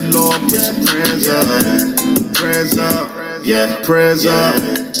Lord, put your prayers up. Prayers up. Yeah, prayers up.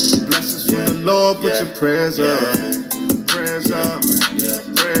 Blessings from the Lord, put your prayers up. Prayers up.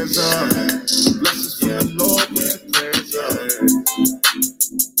 Prayers up. Blessings from the Lord, put your prayers up.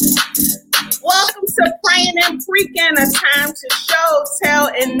 Welcome to Praying and Preaching, a time to show, tell,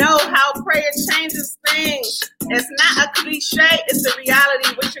 and know how prayer changes things. It's not a cliche, it's a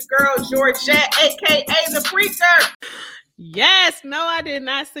reality with your girl, Georgette, aka The Preacher. Yes, no, I did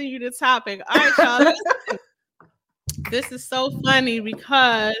not send you the topic. All right, y'all, listen. This is so funny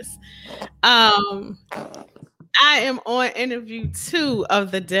because I am on interview 2 of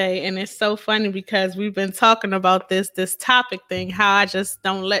the day, and it's so funny because we've been talking about this topic thing, how I just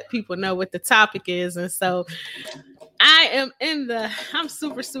don't let people know what the topic is, and so I'm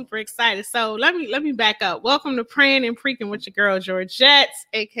super, super excited. So let me back up. Welcome to Praying and Preaching with your girl, Georgette,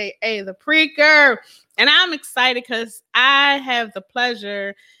 aka The Preacher, and I'm excited because I have the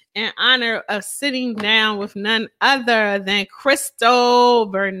pleasure and honor of sitting down with none other than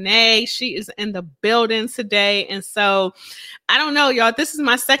Crystal Vernay. She is in the building today. And so I don't know, y'all, this is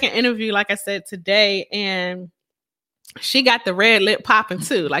my second interview, like I said, today. And she got the red lip popping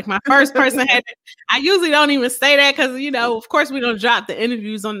too. Like my first person I usually don't even say that because, you know, of course we don't drop the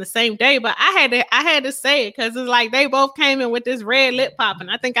interviews on the same day, but I had to say it because it's like they both came in with this red lip popping.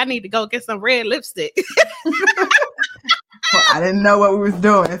 I think I need to go get some red lipstick. Well, I didn't know what we was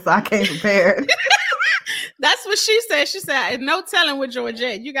doing, so I came prepared. That's what she said. She said, no telling with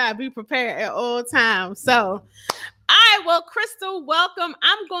Georgette. You got to be prepared at all times. So, all right. Well, Crystal, welcome.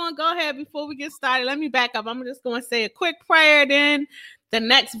 I'm going to go ahead before we get started. Let me back up. I'm just going to say a quick prayer. Then the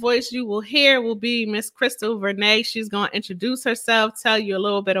next voice you will hear will be Miss Crystal Vernay. She's going to introduce herself, tell you a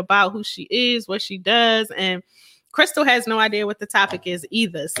little bit about who she is, what she does, and Crystal has no idea what the topic is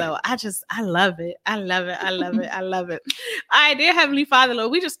either. So I love it. I love it. I love it. I love it. All right, dear Heavenly Father,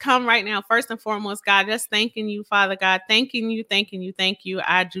 Lord, we just come right now, first and foremost, God, just thanking you, Father God, thanking you.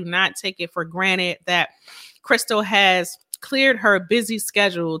 I do not take it for granted that Crystal has cleared her busy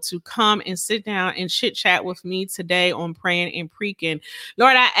schedule to come and sit down and chit chat with me today on Praying and Preaching.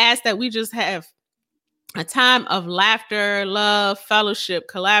 Lord, I ask that we just have a time of laughter, love, fellowship,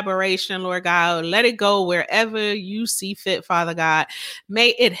 collaboration, Lord God. Let it go wherever you see fit, Father God.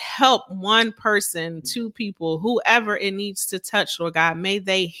 May it help one person, 2 people, whoever it needs to touch, Lord God. May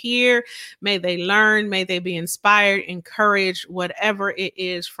they hear, may they learn, may they be inspired, encouraged, whatever it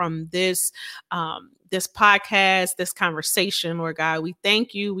is from this podcast, this conversation, Lord God. We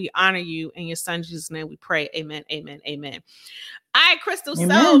thank you, we honor you, in your son Jesus' name we pray. Amen, amen, amen. All right, Crystal,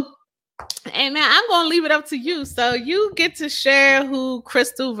 Amen. Amen. I'm going to leave it up to you. So you get to share who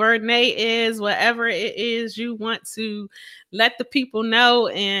Crystal Vernay is, whatever it is you want to let the people know.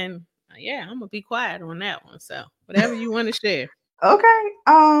 And yeah, I'm going to be quiet on that one. So whatever you want to share. Okay.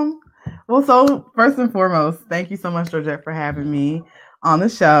 Well, so first and foremost, thank you so much, Georgette, for having me on the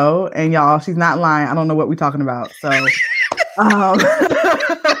show. And y'all, she's not lying. I don't know what we're talking about. So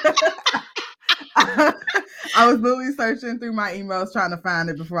I was literally searching through my emails trying to find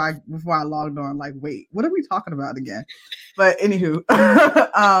it before I logged on. Like, wait, what are we talking about again? But anywho,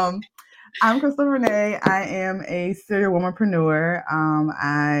 I'm Crystal Vernay. I am a serial womanpreneur.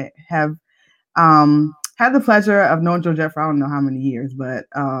 I have had the pleasure of knowing Georgette for I don't know how many years, but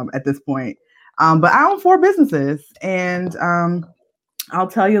at this point, but I own 4 businesses, and I'll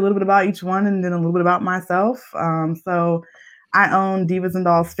tell you a little bit about each one, and then a little bit about myself. So I own Divas and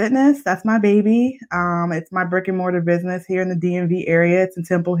Dolls Fitness. That's my baby. It's my brick and mortar business here in the DMV area. It's in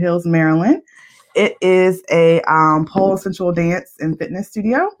Temple Hills, Maryland. It is a pole sensual dance and fitness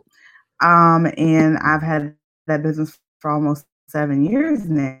studio. And I've had that business for almost 7 years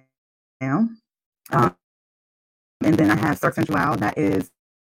now. And then I have Cirque Sensual. That is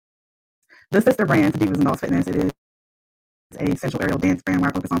the sister brand to Divas and Dolls Fitness. It is a sensual aerial dance brand where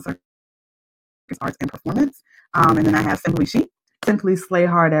I focus on circus arts and performance. And then I have Simply Slay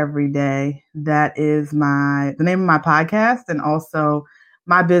Hard Every Day. That is the name of my podcast, and also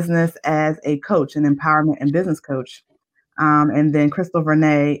my business as a coach, an empowerment and business coach. And then Crystal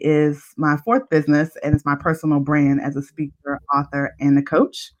Vernay is my 4th business, and it's my personal brand as a speaker, author, and a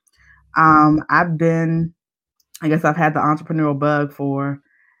coach. I've had the entrepreneurial bug for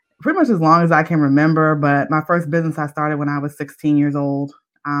pretty much as long as I can remember, but my first business I started when I was 16 years old.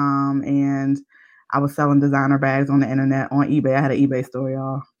 And I was selling designer bags on the internet, on eBay. I had an eBay store,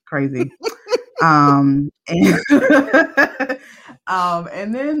 y'all. Crazy. And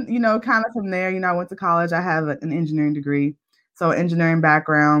then, kind of from there, I went to college. I have an engineering degree. So engineering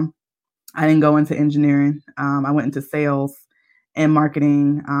background. I didn't go into engineering. I went into sales and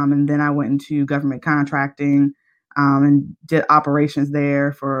marketing. And then I went into government contracting. and did operations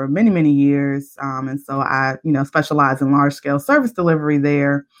there for many, many years. And so I, specialize in large scale service delivery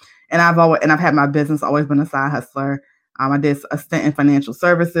there. And I've had my business always been a side hustler. I did a stint in financial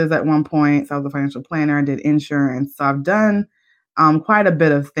services at one point. So I was a financial planner. I did insurance. So I've done quite a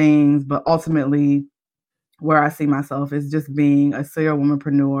bit of things, but ultimately where I see myself is just being a serial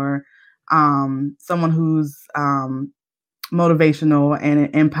womanpreneur, someone who's motivational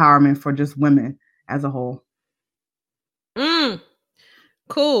and empowerment for just women as a whole.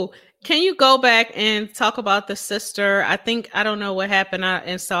 Cool. Can you go back and talk about the sister? I don't know what happened.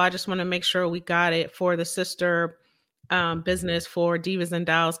 And so I just want to make sure we got it for the sister business for Divas and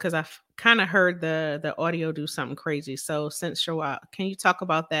Dolls, because I've kind of heard the audio do something crazy. So Sensual, can you talk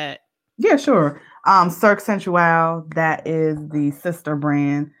about that? Yeah, sure. Cirque Sensual, that is the sister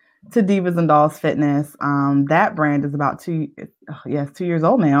brand to Divas and Dolls Fitness. That brand is about 2 years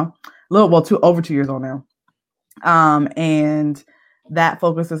old now. Over 2 years old now. And that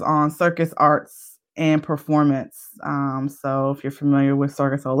focuses on circus arts and performance. So if you're familiar with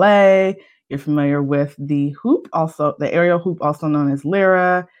Cirque du Soleil, you're familiar with the hoop, also the aerial hoop, also known as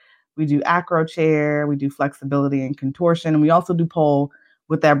Lyra. We do acro chair, we do flexibility and contortion, and we also do pole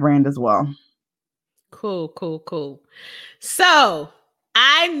with that brand as well. Cool. So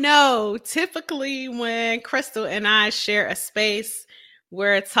I know typically when Crystal and I share a space,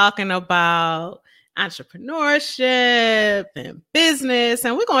 we're talking about entrepreneurship and business,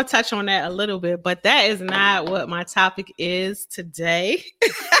 and we're going to touch on that a little bit, but that is not what my topic is today.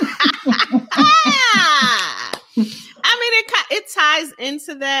 I mean, it ties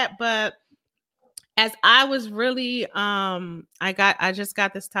into that, but as I was really, I just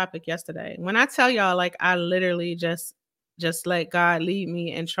got this topic yesterday. When I tell y'all, like, I literally just let God lead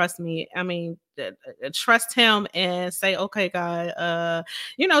me and trust me. I mean, trust him and say, okay, God,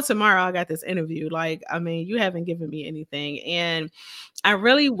 tomorrow I got this interview. Like, I mean, you haven't given me anything. And I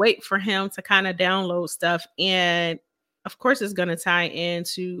really wait for him to kind of download stuff. And of course, it's going to tie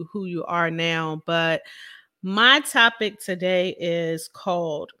into who you are now. But my topic today is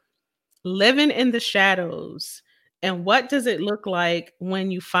called Living in the Shadows. And what does it look like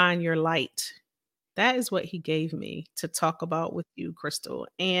when you find your light? That is what he gave me to talk about with you, Crystal.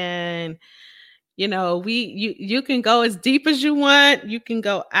 And, you can go as deep as you want. You can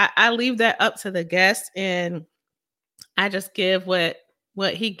go, I leave that up to the guest, and I just give what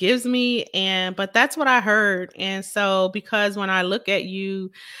he gives me. But that's what I heard. And so, because when I look at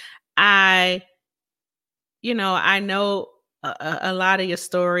you, I know a lot of your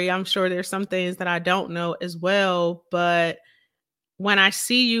story. I'm sure there's some things that I don't know as well, but when I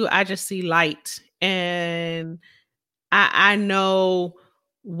see you, I just see light, and I know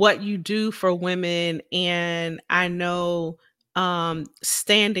what you do for women, and I know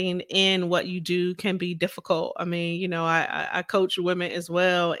standing in what you do can be difficult. I mean, I coach women as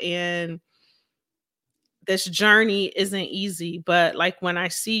well, and this journey isn't easy, but like when I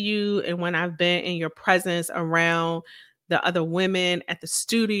see you and when I've been in your presence around the other women at the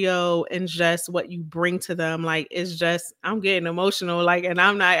studio and just what you bring to them, like, it's just, I'm getting emotional. Like, and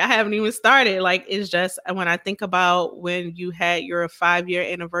I haven't even started. Like, it's just, when I think about when you had your 5-year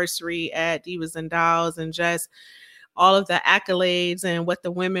anniversary at Divas and Dolls, and just all of the accolades and what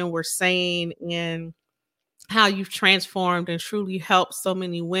the women were saying, and how you've transformed and truly helped so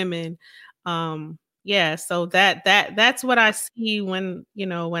many women. So that's what I see when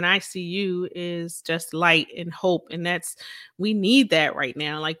I see you, is just light and hope. And we need that right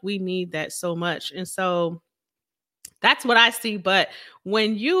now. Like, we need that so much. And so that's what I see. But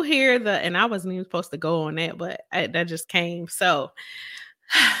when you hear and I wasn't even supposed to go on that, but that just came. So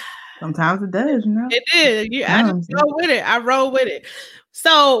sometimes it does, It did. I just go with it. I roll with it.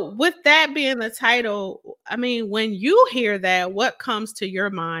 So with that being the title, I mean, when you hear that, what comes to your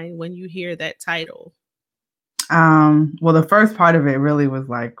mind when you hear that title? Well, the first part of it really was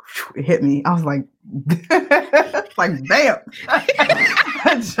like, it hit me. I was like, like, damn.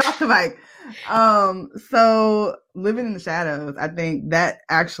 So Living in the Shadows, I think that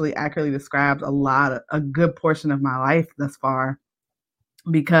actually accurately describes a good portion of my life thus far,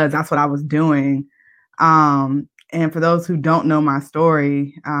 because that's what I was doing. And for those who don't know my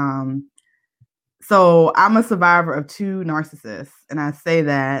story, so I'm a survivor of 2 narcissists. And I say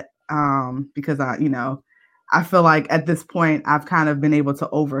that because I feel like at this point I've kind of been able to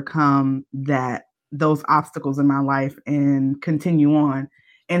overcome those obstacles in my life and continue on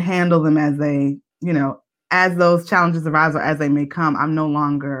and handle them as they, as those challenges arise or as they may come. I'm no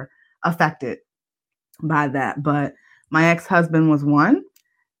longer affected by that. But my ex-husband was one,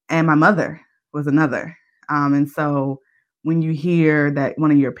 and my mother was another. And so when you hear that one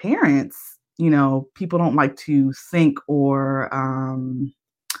of your parents, people don't like to think or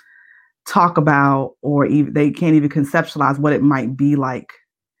talk about, or even they can't even conceptualize what it might be like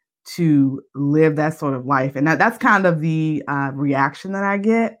to live that sort of life. And that's kind of the reaction that I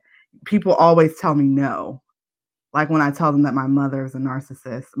get. People always tell me no. Like when I tell them that my mother is a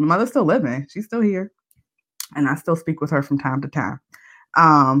narcissist. My mother's still living. She's still here. And I still speak with her from time to time.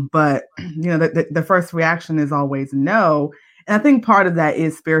 But the first reaction is always no. And I think part of that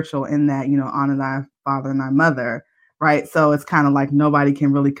is spiritual in that, honor thy father and thy mother, right? So it's kind of like nobody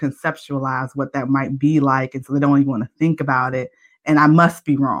can really conceptualize what that might be like. And so they don't even want to think about it. And I must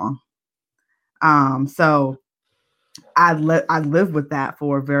be wrong. So I lived with that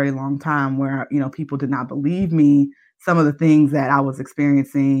for a very long time where, people did not believe me, some of the things that I was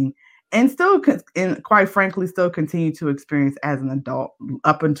experiencing, and still, and quite frankly, still continue to experience as an adult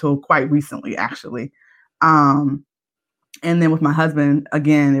up until quite recently, actually. And then with my husband,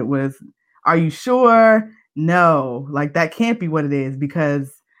 again, it was, are you sure? No, like that can't be what it is,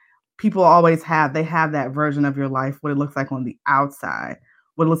 because people always have that version of your life, what it looks like on the outside,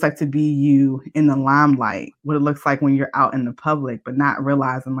 what it looks like to be you in the limelight, what it looks like when you're out in the public, but not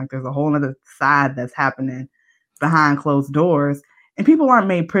realizing like there's a whole other side that's happening behind closed doors, and people aren't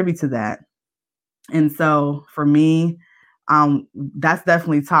made privy to that. And so for me, that's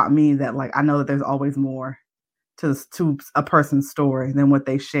definitely taught me that, like, I know that there's always more to a person's story than what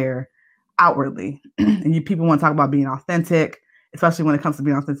they share outwardly. And people want to talk about being authentic, especially when it comes to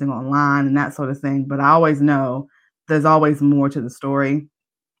being authentic online and that sort of thing. But I always know there's always more to the story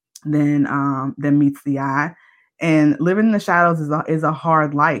than meets the eye. And living in the shadows is a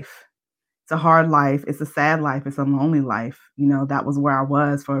hard life. It's a hard life. It's a sad life. It's a lonely life. That was where I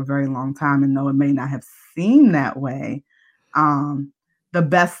was for a very long time. And though it may not have seemed that way, the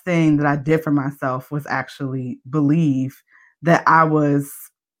best thing that I did for myself was actually believe that I was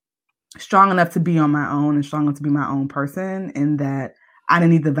strong enough to be on my own and strong enough to be my own person, and that I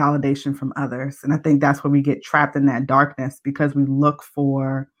didn't need the validation from others. And I think that's where we get trapped in that darkness, because we look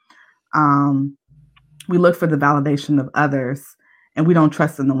for the validation of others, and we don't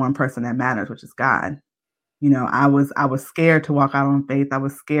trust in the one person that matters, which is God. I was scared to walk out on faith. I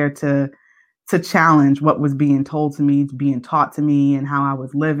was scared to challenge what was being told to me, being taught to me, and how I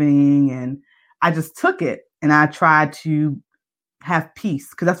was living. And I just took it, and I tried to have peace,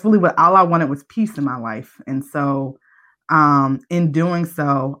 because that's really all I wanted was peace in my life. And so in doing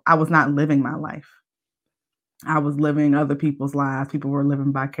so, I was not living my life. I was living other people's lives. People were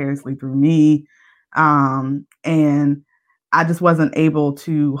living vicariously through me. And I just wasn't able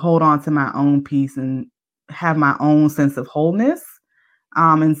to hold on to my own peace and have my own sense of wholeness.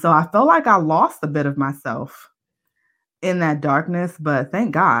 And so I felt like I lost a bit of myself in that darkness, but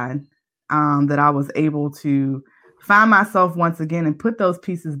thank God that I was able to find myself once again and put those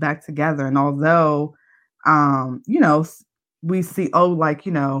pieces back together. And although, we see,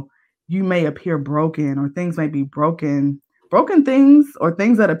 you may appear broken, or things may be broken things, or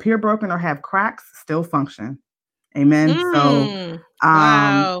things that appear broken or have cracks still function. Amen. So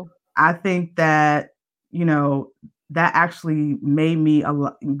wow. I think that, that actually made me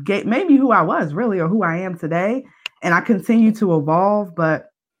who I was really, or who I am today. And I continue to evolve, but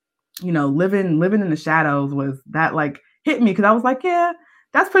living in the shadows was that, like, hit me, because I was like, yeah,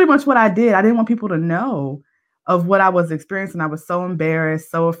 that's pretty much what I did. I didn't want people to know of what I was experiencing. I was so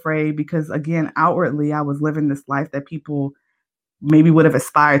embarrassed, so afraid, because again, outwardly, I was living this life that people maybe would have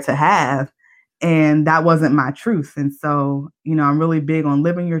aspired to have. And that wasn't my truth. And so, I'm really big on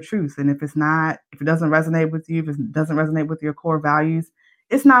living your truth. And if it doesn't resonate with you, if it doesn't resonate with your core values,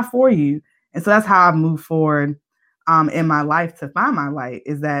 it's not for you. And so that's how I've moved forward in my life to find my light,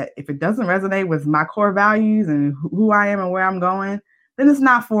 is that if it doesn't resonate with my core values and who I am and where I'm going, then it's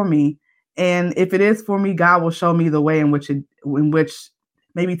not for me. And if it is for me, God will show me the way in which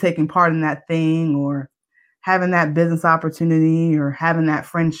maybe taking part in that thing, or having that business opportunity, or having that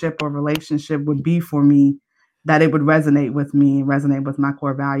friendship or relationship would be for me, that it would resonate with me, resonate with my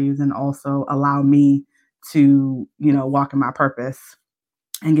core values, and also allow me to, walk in my purpose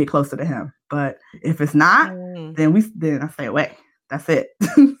and get closer to Him. But if it's not, then I stay away. That's it.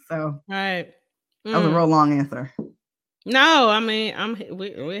 So right. That was a real long answer. No, I mean,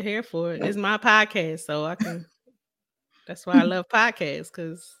 we're here for it. It's my podcast, so I can. That's why I love podcasts,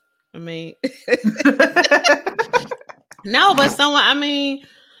 because I mean, no, but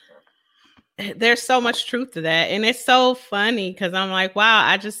there's so much truth to that. And it's so funny, because I'm like,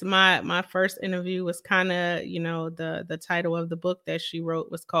 wow, my first interview was kind of, the title of the book that she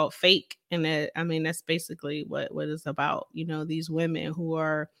wrote was called Fake. And that's basically what it's about, these women who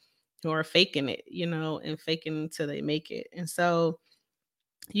are faking it, and faking until they make it. And so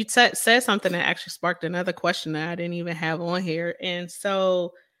you said something that actually sparked another question that I didn't even have on here. And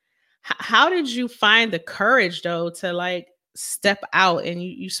so how did you find the courage though to like step out? And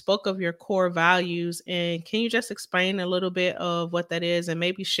you spoke of your core values, and can you just explain a little bit of what that is and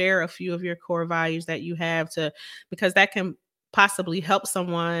maybe share a few of your core values that you have, to because that can possibly help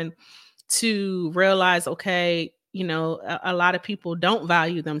someone to realize, okay, you know, a lot of people don't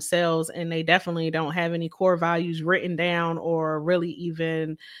value themselves, and they definitely don't have any core values written down or really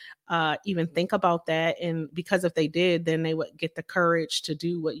even think about that. And because if they did, then they would get the courage to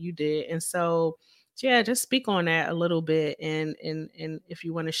do what you did. And so, yeah, just speak on that a little bit, and if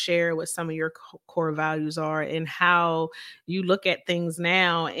you want to share what some of your core values are and how you look at things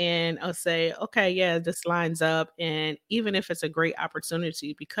now, and I'll say, okay, yeah, this lines up. And even if it's a great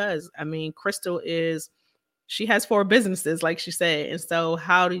opportunity, because I mean, Crystal she has 4 businesses, like she said. And so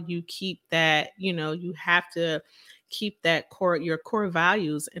how do you keep that? You know, you have to keep your core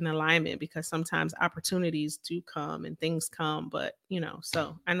values in alignment, because sometimes opportunities do come and things come. But, you know,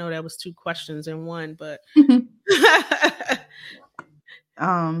 so I know that was 2 questions in one, but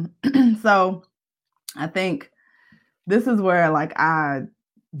so I think this is where like I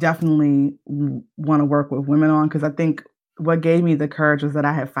definitely want to work with women on, because I think what gave me the courage was that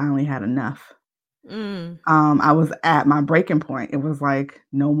I had finally had enough. I was at my breaking point. It was like,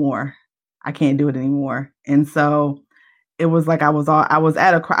 no more. I can't do it anymore. And so it was like I was at I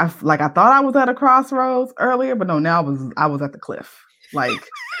thought I was at a crossroads earlier, but no, now I was at the cliff. Like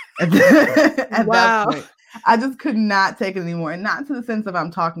at wow. that point, I just could not take it anymore. And not to the sense of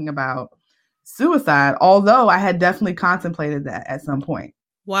I'm talking about suicide, although I had definitely contemplated that at some point.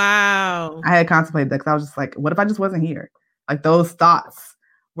 Wow. I had contemplated that because I was just like, what if I just wasn't here? Like those thoughts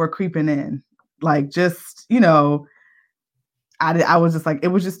were creeping in. Like, just, you know, I was just like, it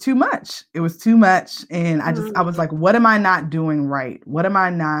was just too much. It was too much. And I was like, what am I not doing right? What am I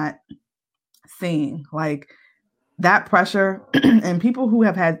not seeing? Like that pressure and people who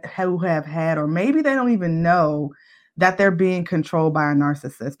have had, or maybe they don't even know that they're being controlled by a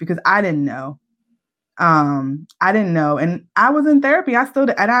narcissist, because I didn't know. I didn't know. And I was in therapy. I still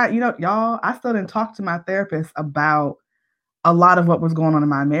didn't talk to my therapist about a lot of what was going on in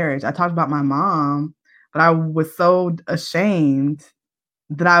my marriage. I talked about my mom, but I was so ashamed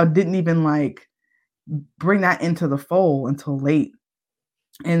that I didn't even like bring that into the fold until late.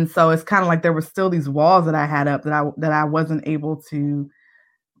 And so it's kind of like there were still these walls that I had up that I wasn't able to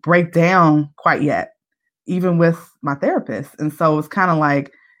break down quite yet, even with my therapist. And so it's kind of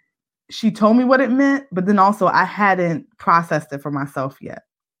like she told me what it meant, but then also I hadn't processed it for myself yet.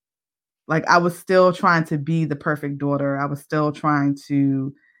 Like I was still trying to be the perfect daughter. I was still trying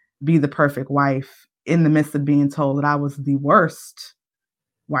to be the perfect wife in the midst of being told that I was the worst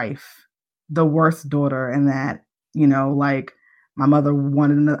wife, the worst daughter, and that, you know, like my mother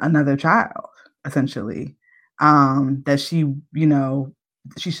wanted another child, essentially. That she, you know,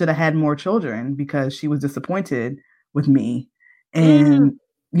 she should have had more children because she was disappointed with me. And,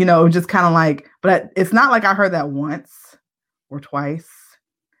 you know, just kind of like, but it's not like I heard that once or twice.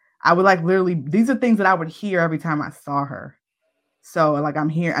 I would like literally, these are things that I would hear every time I saw her. So like I'm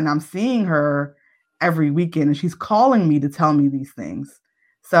here and I'm seeing her every weekend and she's calling me to tell me these things.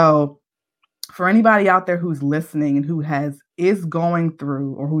 So for anybody out there who's listening and who is going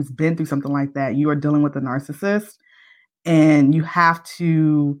through or who's been through something like that, you are dealing with a narcissist, and you have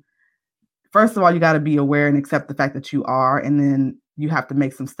to, first of all, you got to be aware and accept the fact that you are, and then you have to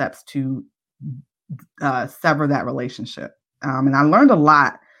make some steps to sever that relationship. And I learned a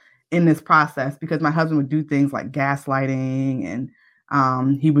lot in this process because my husband would do things like gaslighting,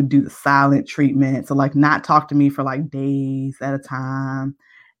 and he would do the silent treatment. So like not talk to me for like days at a time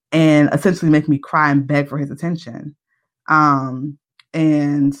and essentially make me cry and beg for his attention. And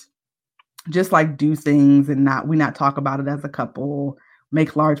just like do things and we not talk about it as a couple,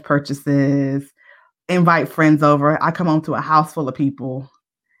 make large purchases, invite friends over. I come home to a house full of people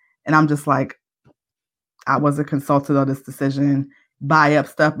and I'm just like, I wasn't consulted on this decision. Buy up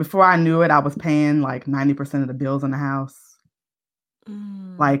stuff. Before I knew it, I was paying like 90% of the bills in the house.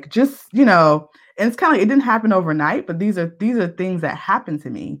 Like just, you know, and it's kind of, it didn't happen overnight, but these are things that happened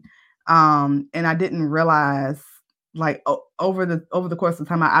to me. And I didn't realize like over the course of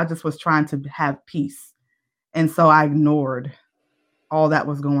time, I just was trying to have peace. And so I ignored all that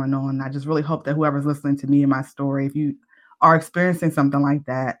was going on. I just really hope that whoever's listening to me and my story, if you are experiencing something like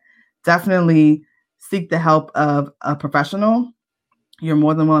that, definitely seek the help of a professional. You're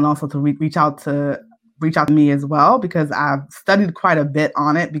more than willing also to reach out to me as well, because I've studied quite a bit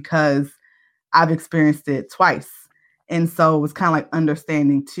on it because I've experienced it twice. And so it was kind of like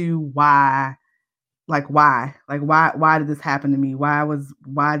understanding too why like why did this happen to me?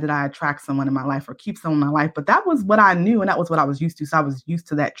 Why did I attract someone in my life or keep someone in my life? But that was what I knew, and that was what I was used to. So I was used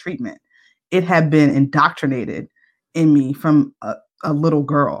to that treatment. It had been indoctrinated in me from a little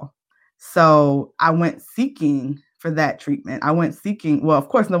girl. So I went seeking for that treatment. I went seeking, well, of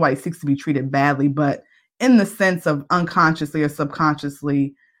course, nobody seeks to be treated badly, but in the sense of unconsciously or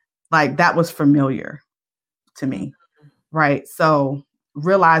subconsciously, like that was familiar to me, right? So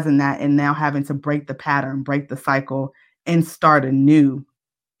realizing that and now having to break the pattern, break the cycle, and start anew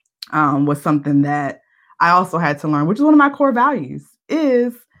was something that I also had to learn, which is one of my core values.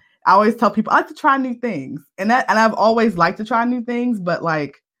 Is I always tell people I like to try new things, and I've always liked to try new things, but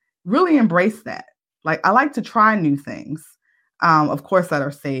like really embrace that. Like I like to try new things, of course, that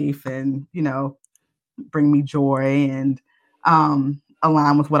are safe and bring me joy and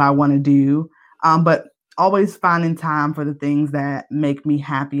align with what I want to do, but always finding time for the things that make me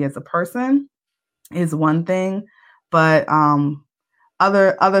happy as a person is one thing, but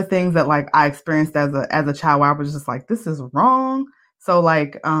other things that like I experienced as a child where I was just like, this is wrong. So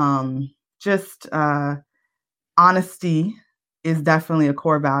like just honesty is definitely a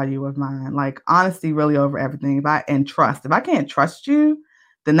core value of mine. Like honesty really over everything. And trust. If I can't trust you,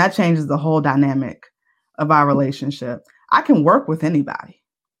 then that changes the whole dynamic of our relationship. I can work with anybody.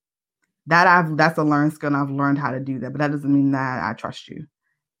 That's a learned skill, and I've learned how to do that, but that doesn't mean that I trust you.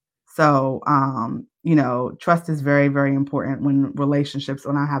 So, trust is very, very important when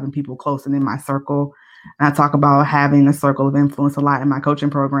I'm having people close and in my circle. And I talk about having a circle of influence a lot in my coaching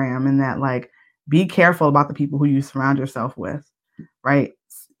program, and that like, be careful about the people who you surround yourself with, right?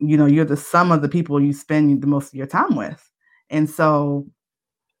 You're the sum of the people you spend the most of your time with. And so,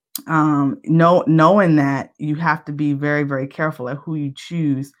 knowing that, you have to be very, very careful at who you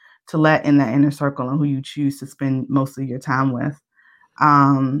choose to let in that inner circle and who you choose to spend most of your time with.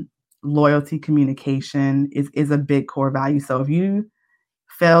 Loyalty, communication is a big core value. So if you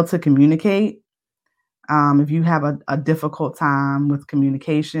fail to communicate, if you have a difficult time with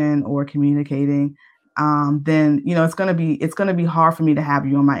communication or communicating, then it's gonna be hard for me to have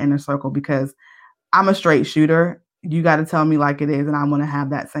you in my inner circle, because I'm a straight shooter. You got to tell me like it is, and I want to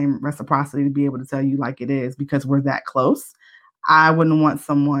have that same reciprocity to be able to tell you like it is, because we're that close. I wouldn't want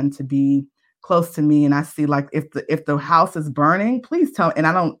someone to be close to me and I see like if the house is burning, please tell, and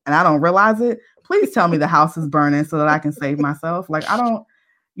I don't realize it, please tell me the house is burning so that I can save myself. Like I've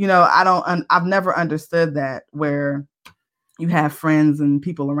never understood that, where you have friends and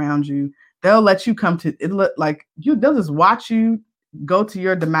people around you, they'll let you come to it, look like they'll just watch you go to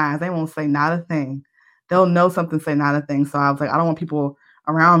your demise. They won't say not a thing. They'll know something, say not a thing. So I was like, I don't want people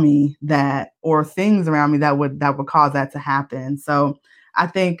around me or things around me that would cause that to happen. So I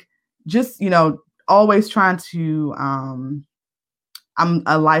think just, always trying to, I'm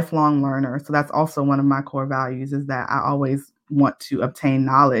a lifelong learner. So that's also one of my core values, is that I always want to obtain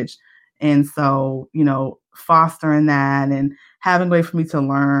knowledge. And so, fostering that and having a way for me to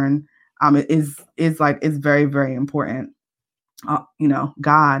learn, is very, very important.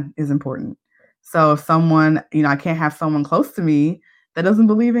 God is important. So if someone, I can't have someone close to me that doesn't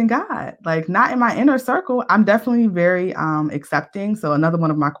believe in God, like not in my inner circle. I'm definitely very accepting. So another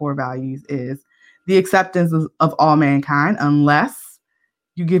one of my core values is the acceptance of all mankind, unless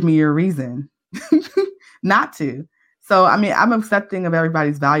you give me your reason not to. So, I'm accepting of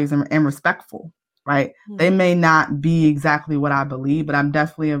everybody's values and respectful, right? Mm-hmm. They may not be exactly what I believe, but I'm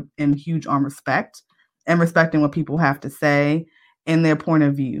definitely in huge on respect and respecting what people have to say and their point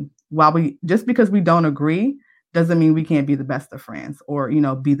of view. Just because we don't agree doesn't mean we can't be the best of friends or,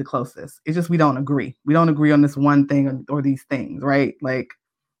 be the closest. It's just we don't agree. We don't agree on this one thing or these things, right? Like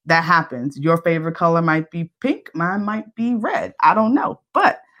that happens. Your favorite color might be pink. Mine might be red. I don't know.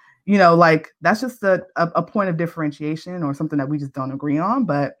 But, like that's just a point of differentiation or something that we just don't agree on.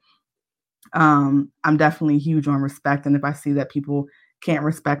 But I'm definitely huge on respect. And if I see that people can't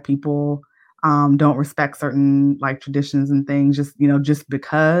respect people, don't respect certain like traditions and things, just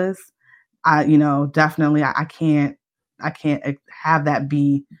because definitely I can't have that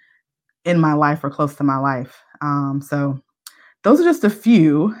be in my life or close to my life. So those are just a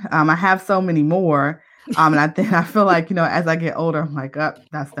few. I have so many more. And I feel like, as I get older, I'm like,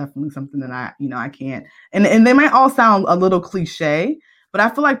 that's definitely something that I can't. And they might all sound a little cliche, but I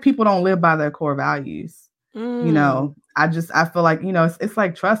feel like people don't live by their core values. I feel like, it's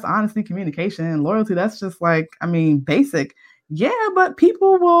like trust, honesty, communication, and loyalty. That's just like, basic. Yeah, but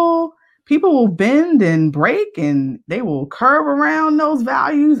people will bend and break, and they will curve around those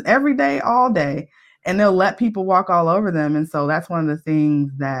values every day, all day, and they'll let people walk all over them. And so that's one of the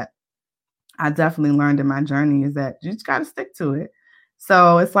things that I definitely learned in my journey, is that you just got to stick to it.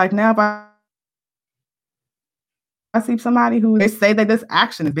 So it's like now if I I see somebody who they say that this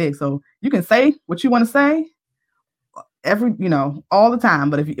action is big. So you can say what you want to say all the time.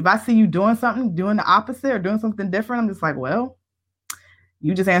 But if I see you doing something, doing the opposite or doing something different, I'm just like, well,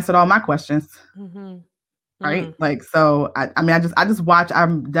 you just answered all my questions. Mm-hmm. Right. Mm-hmm. Like, so I just watch.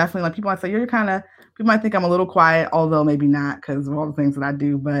 I'm definitely like, people might say people might think I'm a little quiet, although maybe not because of all the things that I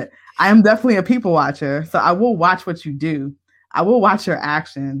do, but I am definitely a people watcher. So I will watch what you do. I will watch your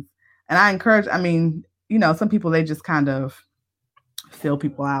actions. And I encourage, some people, they just kind of fill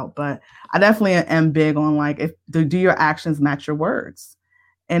people out, but I definitely am big on like, do your actions match your words?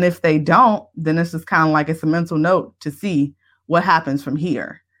 And if they don't, then it's just kind of like, it's a mental note to see what happens from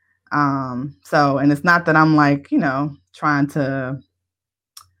here. And it's not that I'm like, trying to,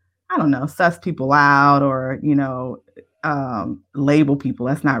 I don't know, suss people out or, label people.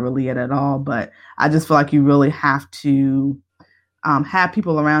 That's not really it at all. But I just feel like you really have to have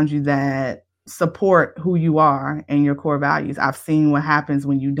people around you that support who you are and your core values. I've seen what happens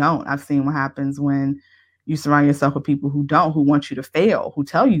when you don't. I've seen what happens when you surround yourself with people who don't, who want you to fail, who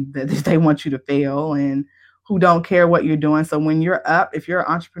tell you that they want you to fail and who don't care what you're doing. So when you're up, if you're an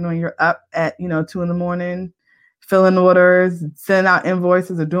entrepreneur, you're up at, 2 a.m, filling orders, sending out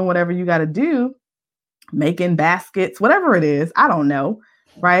invoices or doing whatever you got to do, making baskets, whatever it is. I don't know.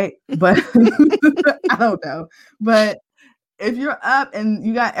 Right. But I don't know. But if you're up and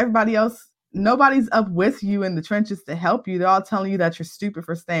you got everybody else, nobody's up with you in the trenches to help you. They're all telling you that you're stupid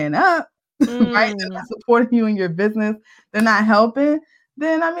for staying up, right? They're not supporting you in your business. They're not helping.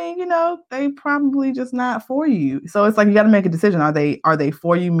 Then, they probably just not for you. So it's like, you got to make a decision. Are they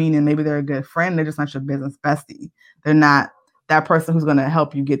for you? Meaning maybe they're a good friend. They're just not your business bestie. They're not that person who's going to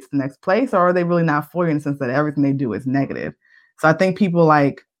help you get to the next place. Or are they really not for you in the sense that everything they do is negative? So I think people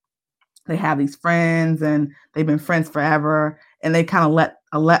like, they have these friends and they've been friends forever and they kind of let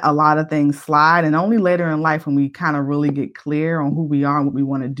a lot of things slide. And only later in life, when we kind of really get clear on who we are and what we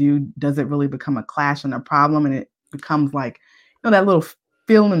want to do, does it really become a clash and a problem. And it becomes like, that little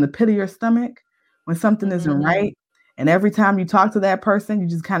feeling in the pit of your stomach when something isn't right. And every time you talk to that person, you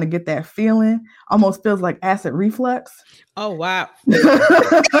just kind of get that feeling, almost feels like acid reflux. Oh, wow.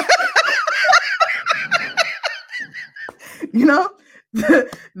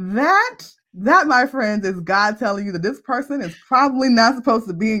 That, my friends, is God telling you that this person is probably not supposed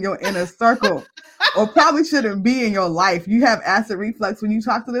to be in your inner circle or probably shouldn't be in your life. You have acid reflux when you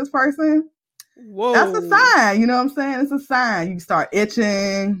talk to this person. Whoa. That's a sign. You know what I'm saying? It's a sign. You start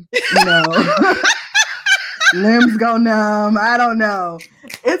itching, limbs go numb. I don't know.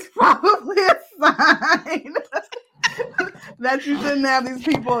 It's probably a sign that you shouldn't have these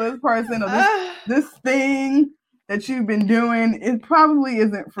people, this person, or this thing that you've been doing. It probably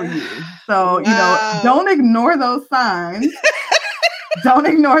isn't for you. So, don't ignore those signs. Don't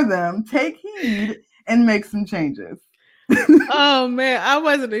ignore them. Take heed and make some changes. Oh man, I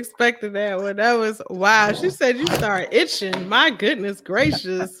wasn't expecting that one. That was wow. She said you start itching. My goodness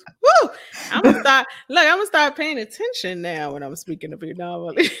gracious. Woo! I'm gonna start paying attention now when I'm speaking of you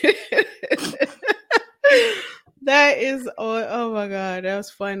normally. That is oh my god, that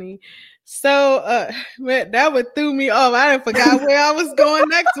was funny. So man, that one threw me off. I didn't forgot where I was going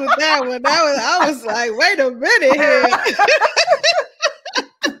next with that one. I was like, wait a minute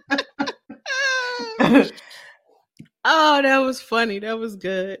here. Oh, that was funny. That was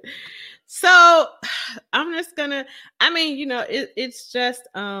good. So I'm just gonna, it's just,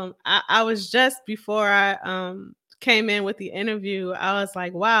 I was just, before I came in with the interview, I was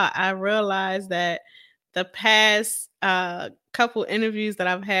like, wow, I realized that the past couple interviews that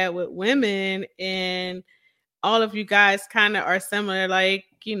I've had with women, and all of you guys kind of are similar, like,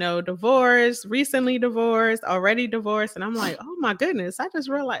 divorced, recently divorced, already divorced. And I'm like, oh my goodness, I just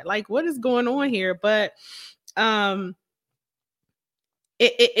realized, like, what is going on here? But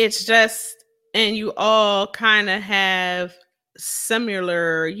it's just, and you all kind of have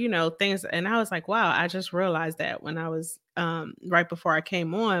similar, things. And I was like, wow, I just realized that when I was right before I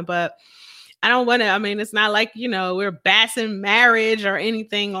came on. But I don't want to, it's not like, we're bashing marriage or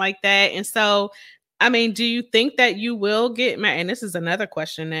anything like that. And so, do you think that you will get married? And this is another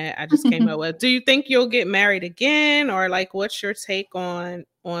question that I just came up with. Do you think you'll get married again? Or like, what's your take on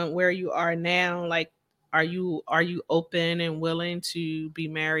where you are now? Like, are you open and willing to be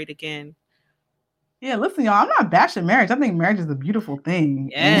married again? Yeah, listen, y'all, I'm not bashing marriage. I think marriage is a beautiful thing.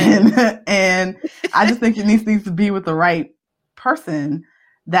 Yeah. And I just think it needs to be with the right person.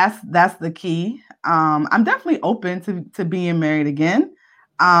 That's the key. I'm definitely open to being married again.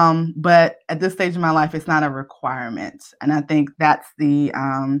 But at this stage of my life, it's not a requirement. And I think that's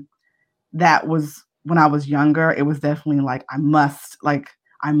that was when I was younger. It was definitely like, I must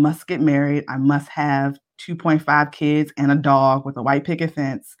get married. I must have 2.5 kids and a dog with a white picket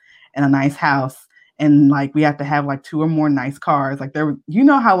fence and a nice house. And like we have to have like 2 or more nice cars. Like there, you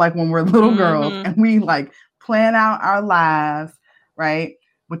know how like when we're little girls and we like plan out our lives, right?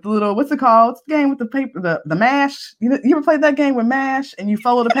 With the little, what's it called? It's the game with the paper, the MASH. You ever played that game with MASH and you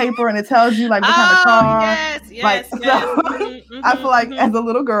follow the paper and it tells you like what kind of car? Yes. Like, so I feel like as a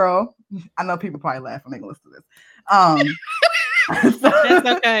little girl, I know people probably laugh when they listen to this. That's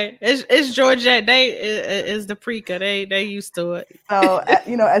okay. It's Georgette. They is the Preca. They used to it. So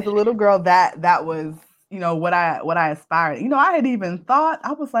as a little girl, that was what I aspired. I had even thought,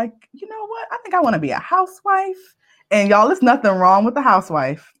 I was like, you know what? I think I want to be a housewife. And y'all, there's nothing wrong with the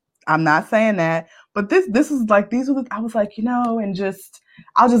housewife. I'm not saying that, but this is like I was like, and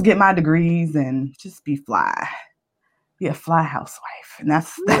I'll just get my degrees and just be fly. Be a fly housewife. And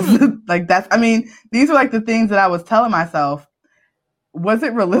that's I mean, these are like the things that I was telling myself. Was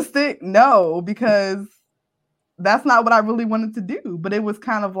it realistic? No, because that's not what I really wanted to do. But it was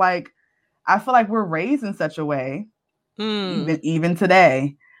kind of like, I feel like we're raised in such a way, even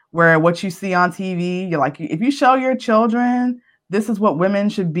today, where what you see on TV, you're like, if you show your children, this is what women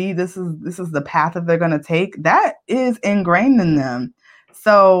should be, this is the path that they're going to take, that is ingrained in them.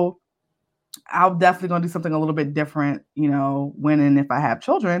 So I'm definitely going to do something a little bit different, when and if I have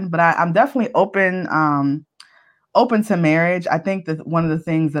children. But I'm definitely open to marriage. I think that one of the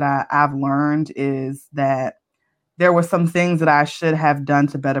things that I've learned is that there were some things that I should have done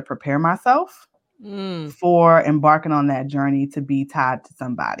to better prepare myself for embarking on that journey to be tied to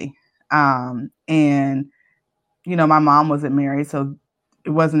somebody. And, my mom wasn't married, so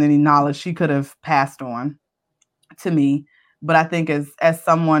it wasn't any knowledge she could have passed on to me. But I think as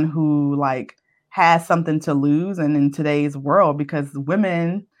someone who like has something to lose, and in today's world, because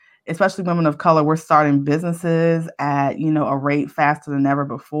women, especially women of color, we're starting businesses at, a rate faster than ever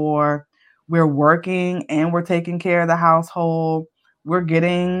before. We're working and we're taking care of the household. We're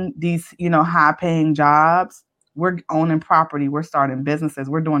getting these, high paying jobs. We're owning property. We're starting businesses.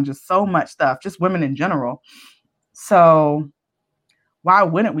 We're doing just so much stuff, just women in general. So why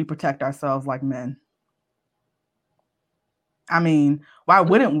wouldn't we protect ourselves like men? I mean, why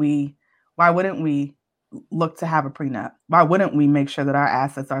wouldn't we look to have a prenup? Why wouldn't we make sure that our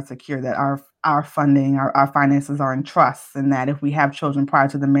assets are secure, that our funding, our finances are in trust, and that if we have children prior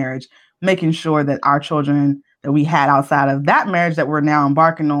to the marriage, making sure that our children that we had outside of that marriage that we're now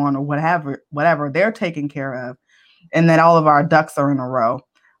embarking on, or whatever they're taken care of, and that all of our ducks are in a row.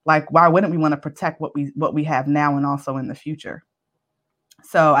 Like, why wouldn't we want to protect what we have now and also in the future?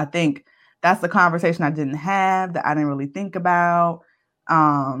 So I think that's the conversation I didn't have, that I didn't really think about.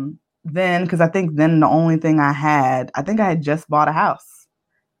 Then, because I think then the only thing I had just bought a house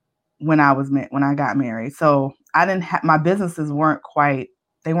when I got married. So I didn't have, my businesses weren't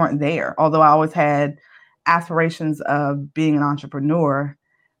there. Although I always had aspirations of being an entrepreneur.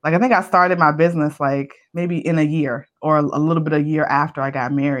 Like, I think I started my business like maybe in a year or a little bit a year after I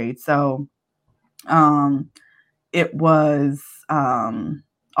got married. So it was,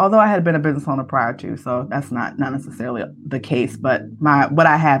 although I had been a business owner prior to, so that's not necessarily the case, but what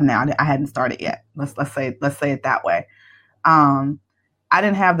I have now, I hadn't started yet. Let's say it that way. I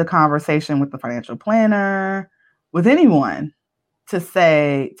didn't have the conversation with the financial planner, with anyone,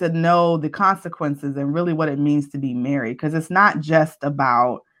 to know the consequences and really what it means to be married. Because it's not just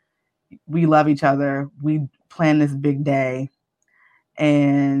about, we love each other, we plan this big day,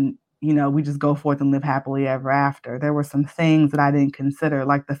 and we just go forth and live happily ever after. There were some things that I didn't consider,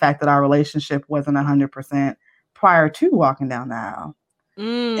 like the fact that our relationship wasn't 100% prior to walking down the aisle.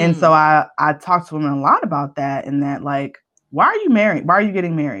 And so I talked to women a lot about that, and that, like, why are you married? Why are you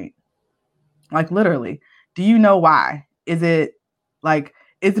getting married? Like, literally, do you know why? Is it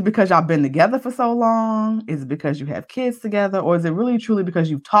because y'all been together for so long? Is it because you have kids together? Or is it really truly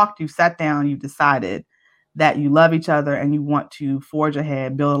because you've talked, you've sat down, you've decided that you love each other and you want to forge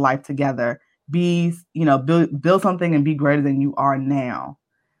ahead, build a life together, build something and be greater than you are now,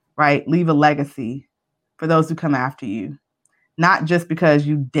 right? Leave a legacy for those who come after you, not just because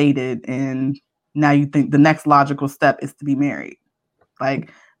you dated and now you think the next logical step is to be married.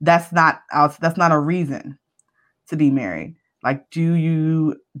 Like, that's not a reason to be married. Like, do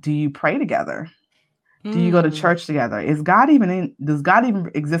you pray together? Do you go to church together? Does God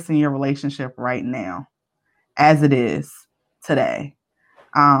even exist in your relationship right now, as it is today?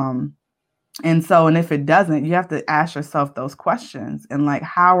 And if it doesn't, you have to ask yourself those questions. And like,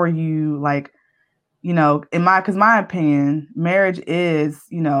 how are you, like, because my opinion, marriage is,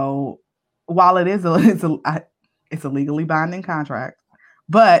 while it is it's a legally binding contract,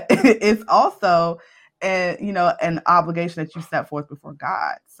 but it's also an obligation that you set forth before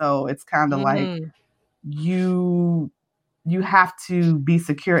God. So it's kind of like, you have to be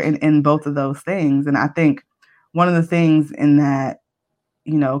secure in both of those things. And I think one of the things in that,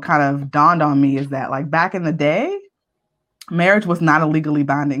 kind of dawned on me is that, like, back in the day, marriage was not a legally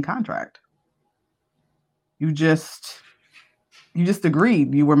binding contract. You just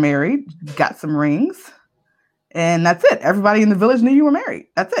agreed you were married, got some rings, and that's it. Everybody in the village knew you were married.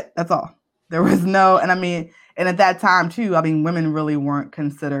 That's it. That's all. There was no, and at that time too, women really weren't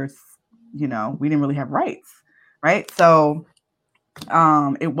considered, we didn't really have rights, right? So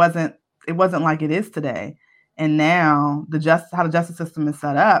it wasn't like it is today. And now how the justice system is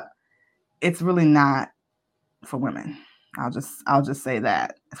set up, it's really not for women. I'll just say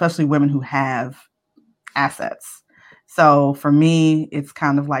that, especially women who have assets. So for me, it's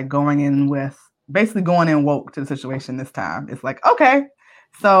kind of like going in woke to the situation this time. It's like, okay,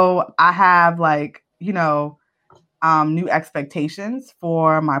 so I have new expectations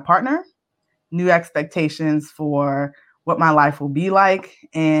for my partner, new expectations for what my life will be like,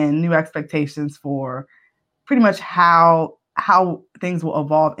 and new expectations for pretty much how things will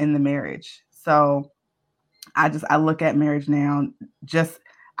evolve in the marriage. So I look at marriage now,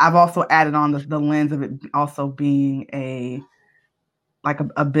 I've also added on the lens of it also being a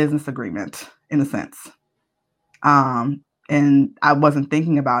business agreement in a sense. And I wasn't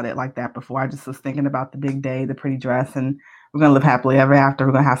thinking about it like that before. I just was thinking about the big day, the pretty dress, and we're going to live happily ever after.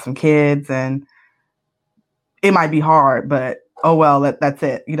 We're going to have some kids, and it might be hard, but oh well, that's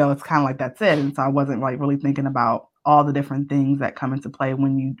it. It's kind of like that's it. And so I wasn't really thinking about all the different things that come into play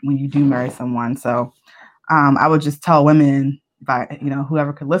when you do marry someone. So I would just tell women,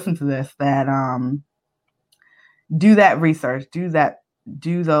 whoever could listen to this, that do that research, do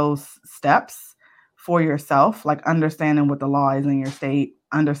those steps for yourself, like understanding what the law is in your state,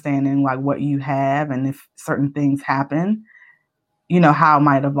 understanding like what you have, and if certain things happen, how it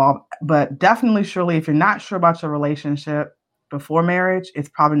might evolve. But definitely, surely, if you're not sure about your relationship before marriage, it's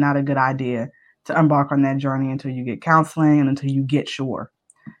probably not a good idea to embark on that journey until you get counseling and until you get sure.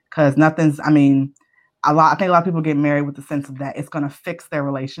 Because I think a lot of people get married with the sense of that it's going to fix their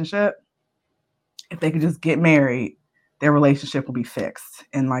relationship. If they could just get married, their relationship will be fixed.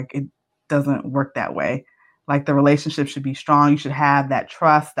 And it doesn't work that way. Like, the relationship should be strong. You should have that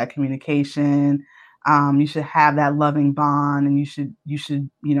trust, that communication. You should have that loving bond, and you should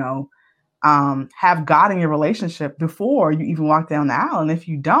have God in your relationship before you even walk down the aisle. And if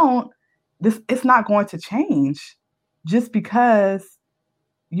you don't, it's not going to change just because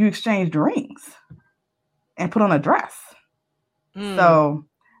you exchanged rings and put on a dress. So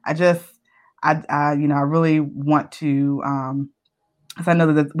I really want to, because I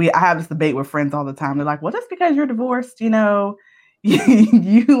know that I have this debate with friends all the time. They're like, well, just because you're divorced, you're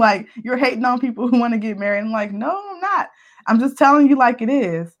hating on people who want to get married. I'm like, no, I'm not. I'm just telling you like it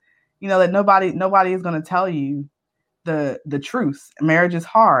is, that nobody is going to tell you the truth. Marriage is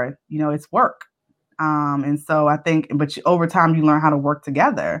hard, it's work. And so I think, but over time you learn how to work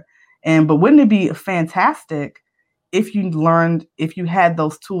together. But wouldn't it be fantastic if you had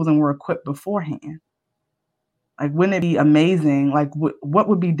those tools and were equipped beforehand? Like, wouldn't it be amazing? Like, what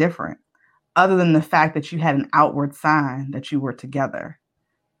would be different other than the fact that you had an outward sign that you were together?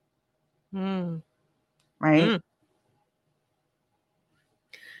 Right?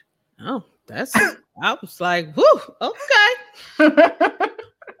 Oh, I was like, whoo, okay.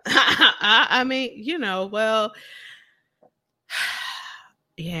 Well,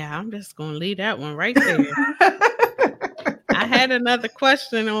 yeah, I'm just going to leave that one right there. I had another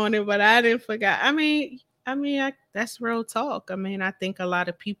question on it, but I didn't forget. That's real talk. I think a lot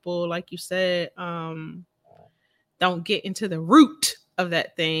of people, like you said, don't get into the root of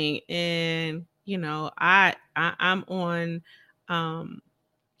that thing. And, I'm on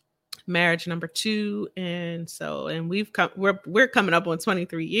marriage number 2. And we're coming up on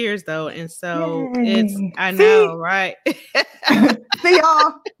 23 years though. And so know, right? See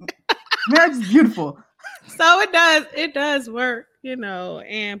y'all, marriage is beautiful. So it does work,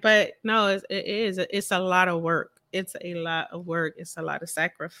 but no, it's a lot of work. It's a lot of work. It's a lot of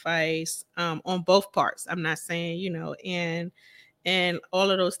sacrifice on both parts. I'm not saying, and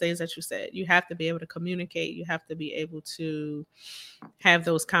all of those things that you said, you have to be able to communicate. You have to be able to have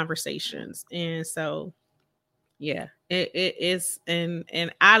those conversations. And so, yeah, it is. And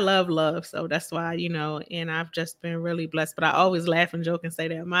I love. So that's why, and I've just been really blessed, but I always laugh and joke and say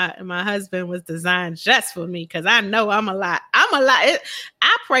that my husband was designed just for me. Cause I know I'm a lot.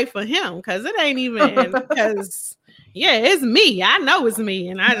 I pray for him because it ain't even because it's me. I know it's me.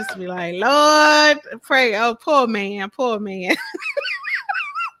 And I just be like, Lord, pray. Oh, poor man.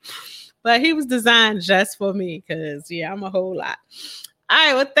 But he was designed just for me because, I'm a whole lot.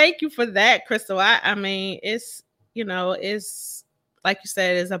 right. Well, thank you for that, Crystal. I mean, it's, it's like you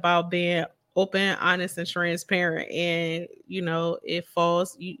said, it's about being open, honest, and transparent. And, it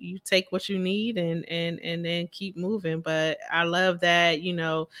falls, you take what you need and then keep moving. But I love that,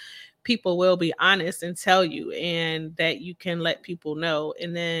 people will be honest and tell you, and that you can let people know.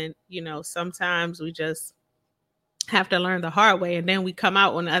 And then, sometimes we just have to learn the hard way, and then we come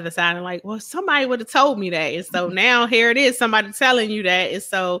out on the other side and like, well, somebody would have told me that. And so now here it is, somebody telling you that. And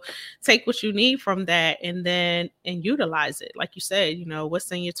so take what you need from that and utilize it. Like you said,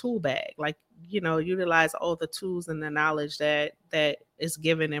 what's in your tool bag, like, utilize all the tools and the knowledge that is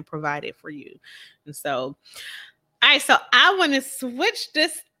given and provided for you. And so, all right, so I want to switch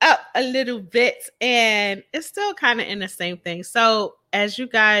this up a little bit, and it's still kind of in the same thing. So as you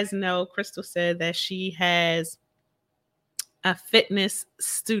guys know, Crystal said that she has a fitness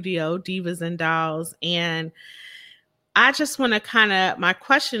studio, Divas and Dolls. And I just want to my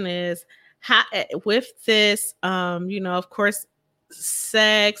question is, how, with this, of course,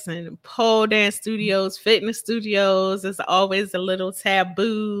 sex and pole dance studios, fitness studios is always a little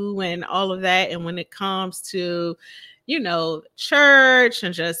taboo and all of that. And when it comes to, church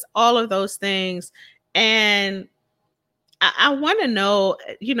and just all of those things. And I want to know,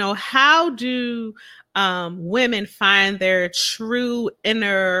 how do women find their true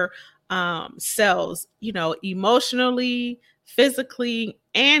inner selves, emotionally, physically,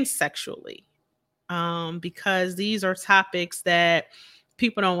 and sexually? Because these are topics that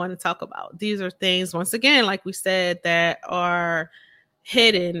people don't want to talk about. These are things, once again, like we said, that are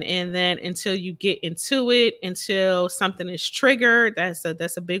hidden. And then until you get into it, until something is triggered, that's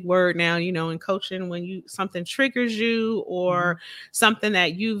a big word now, in coaching, when something triggers you, or something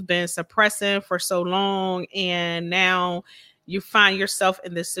that you've been suppressing for so long, and now you find yourself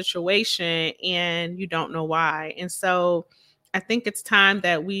in this situation and you don't know why. And so I think it's time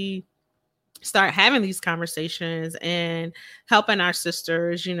that we start having these conversations and helping our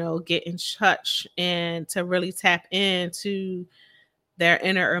sisters, get in touch and to really tap into their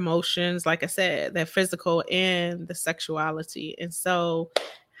inner emotions, like I said, their physical and the sexuality. And so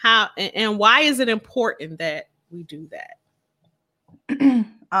how and why is it important that we do that?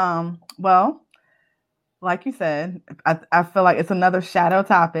 Well, like you said, I feel like it's another shadow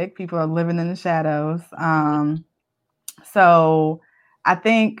topic. People are living in the shadows. So I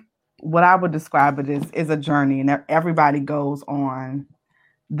think what I would describe it is a journey, and everybody goes on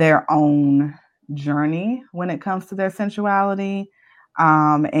their own journey when it comes to their sensuality.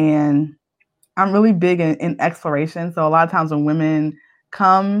 And I'm really big in exploration. So a lot of times when women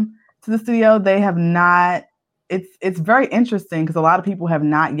come to the studio, they have not, it's very interesting because a lot of people have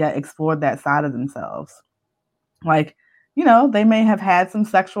not yet explored that side of themselves. Like, they may have had some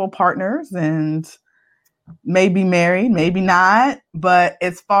sexual partners and maybe married, maybe not. But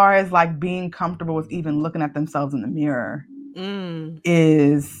as far as like being comfortable with even looking at themselves in the mirror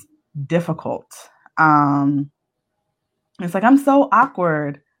is difficult. It's like, I'm so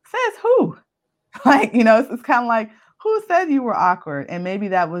awkward. Says who? Like, it's kind of like, who said you were awkward? And maybe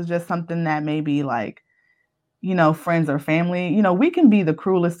that was just something that maybe like, friends or family, we can be the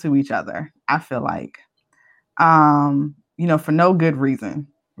cruelest to each other, I feel like, for no good reason,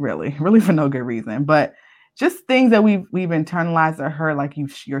 really for no good reason. But just things that we've internalized or heard, like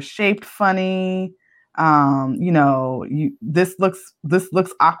you're shaped funny. This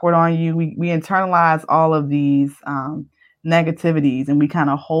looks awkward on you. We internalize all of these negativities, and we kind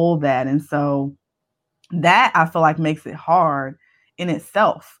of hold that. And so that, I feel like, makes it hard in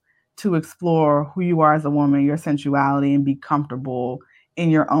itself to explore who you are as a woman, your sensuality, and be comfortable in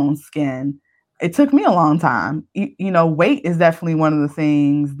your own skin. It took me a long time. Weight is definitely one of the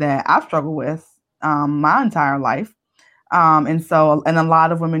things that I've struggled with my entire life. And a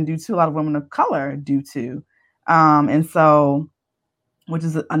lot of women do too. A lot of women of color do too. And so, which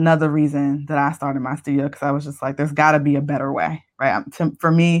is another reason that I started my studio, because I was just like, there's got to be a better way, right?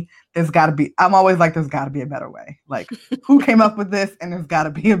 For me, I'm always like, there's got to be a better way. Like, who came up with this? And there's got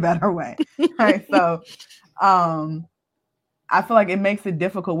to be a better way, right? So, I feel like it makes it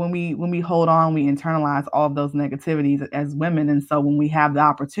difficult when we hold on, we internalize all of those negativities as women. And so when we have the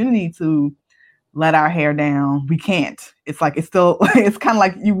opportunity to let our hair down, we can't. It's like, it's kind of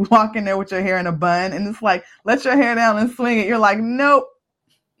like you walk in there with your hair in a bun, and it's like, let your hair down and swing it. You're like, nope,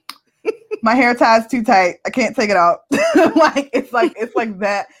 my hair tie's too tight. I can't take it out. It's like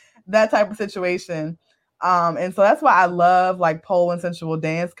that type of situation. And so that's why I love like pole and sensual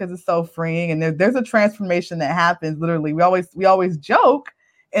dance, because it's so freeing, and there's a transformation that happens. Literally, we always joke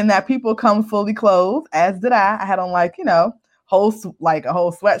in that people come fully clothed, as did I. I had on a whole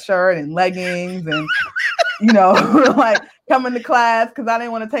sweatshirt and leggings, and like coming to class because I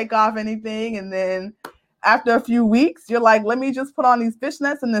didn't want to take off anything. And then after a few weeks, you're like, let me just put on these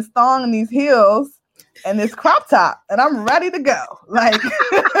fishnets and this thong and these heels and this crop top, and I'm ready to go. Like,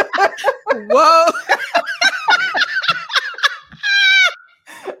 whoa.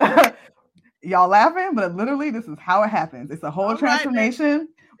 Y'all laughing, but literally this is how it happens. It's a whole transformation.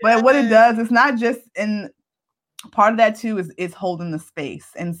 But what it does, it's not just in part of that too is holding the space.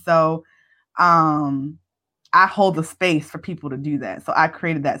 And so I hold the space for people to do that. So I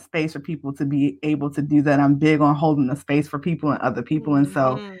created that space for people to be able to do that. I'm big on holding the space for people and other people. And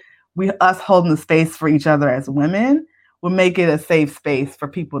so us holding the space for each other as women will make it a safe space for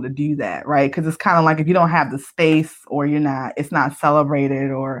people to do that, right? Because it's kind of like if you don't have the space or it's not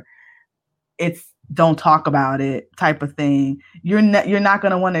celebrated or it's don't talk about it type of thing, you're not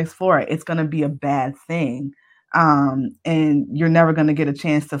going to want to explore it. It's going to be a bad thing. And you're never going to get a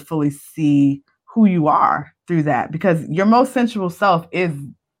chance to fully see who you are through that, because your most sensual self is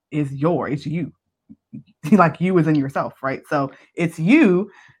it's you. Like you is in yourself, right? So it's you.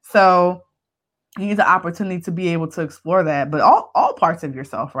 So you need the opportunity to be able to explore that, but all parts of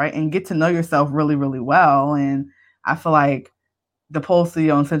yourself, right? And get to know yourself really, really well. And I feel like the Pole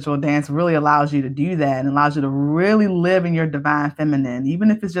Studio and Sensual Dance really allows you to do that and allows you to really live in your divine feminine,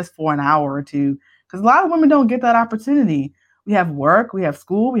 even if it's just for an hour or two, because a lot of women don't get that opportunity. We have work, we have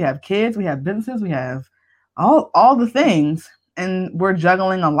school, we have kids, we have businesses, we have all the things, and we're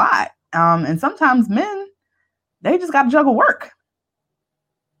juggling a lot. And sometimes men, they just got to juggle work.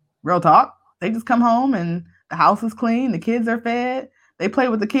 Real talk. They just come home and the house is clean, the kids are fed, they play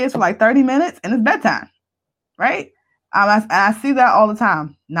with the kids for like 30 minutes and it's bedtime, right? I see that all the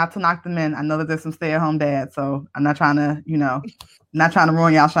time. Not to knock the men. I know that there's some stay-at-home dads, so I'm not trying to, not trying to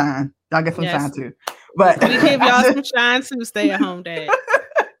ruin y'all shine. Y'all get some shine too. But we give y'all some shine too, stay-at-home dads.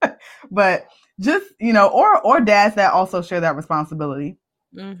 But just, or dads that also share that responsibility.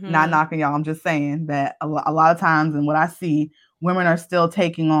 Mm-hmm. Not knocking y'all. I'm just saying that a lot of times, and what I see, women are still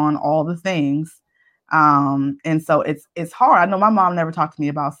taking on all the things. And so it's hard. I know my mom never talked to me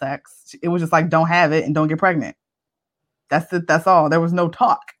about sex. It was just like, don't have it and don't get pregnant. That's it. That's all. There was no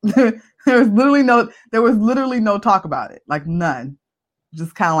talk. there was literally no talk about it. Like none.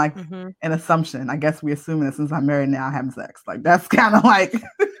 Just kind of like an assumption. I guess we assuming that since I'm married now, I'm having sex. Like that's kind of like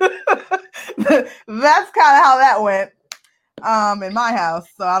that's kind of how that went in my house.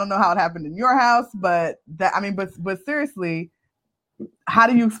 So I don't know how it happened in your house, but but seriously, how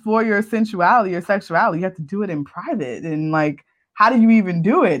do you explore your sensuality, your sexuality? You have to do it in private, and like, how do you even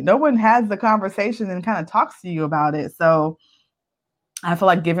do it? No one has the conversation and kind of talks to you about it. So I feel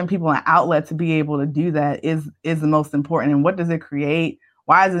like giving people an outlet to be able to do that is the most important. And what does it create?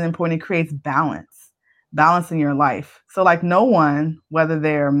 Why is it important? It creates balance in your life. So like no one, whether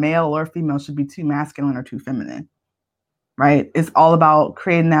they're male or female, should be too masculine or too feminine, right? It's all about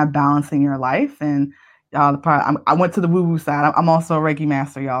creating that balance in your life. And y'all, I went to the woo-woo side. I'm also a Reiki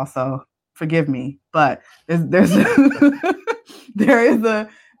master, y'all, so forgive me. But there's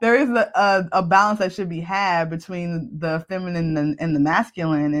there is a balance that should be had between the feminine and the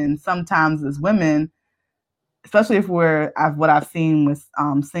masculine. And sometimes as women, especially if what I've seen with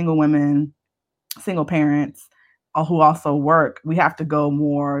single women, single parents who also work, we have to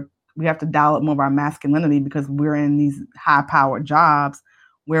dial up more of our masculinity because we're in these high powered jobs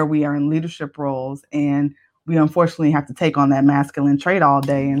where we are in leadership roles, and we unfortunately have to take on that masculine trait all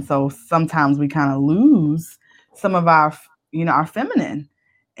day. And so sometimes we kind of lose some of our feminine.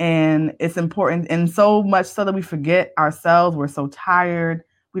 And it's important, and so much so that we forget ourselves. We're so tired.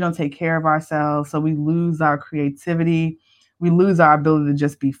 We don't take care of ourselves. So we lose our creativity. We lose our ability to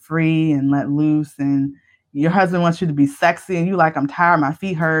just be free and let loose. And your husband wants you to be sexy, and you like, I'm tired, my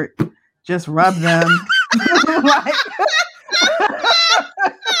feet hurt. Just rub them.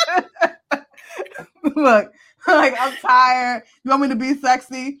 Look, like, I'm tired. You want me to be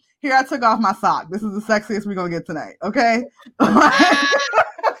sexy? Here, I took off my sock. This is the sexiest we're going to get tonight. Okay.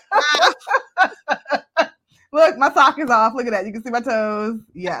 Look, my sock is off. Look at that. You can see my toes.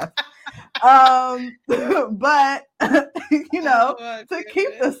 Yes. But to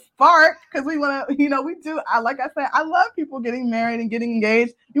keep the spark, because we want to, we do. Like I said, I love people getting married and getting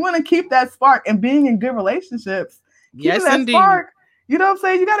engaged. You want to keep that spark and being in good relationships. Yes, that indeed. Spark. You know what I'm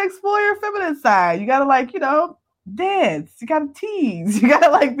saying? You got to explore your feminine side. You got to dance. You got to tease. You got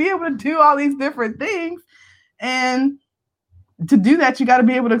to be able to do all these different things. And to do that, you got to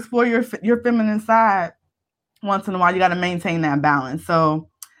be able to explore your feminine side. Once in a while, you got to maintain that balance. So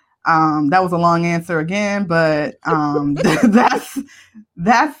that was a long answer again, but that's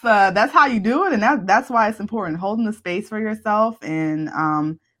how you do it. And that's why it's important, holding the space for yourself and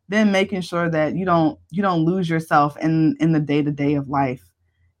then making sure that you don't lose yourself in the day-to-day of life.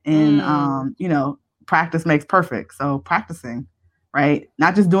 And practice makes perfect. So practicing, right?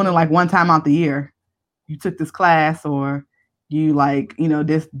 Not just doing it like one time out the year. You took this class, or you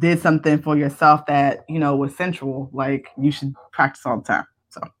just did something for yourself that was sensual. Like, you should practice all the time.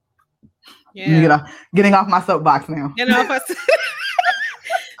 So getting off my soapbox now.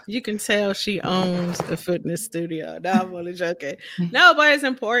 You can tell she owns the fitness studio. No, I'm only joking. No, but it's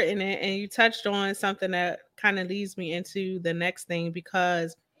important, and you touched on something that kind of leads me into the next thing,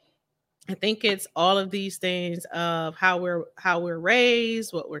 because I think it's all of these things of how we're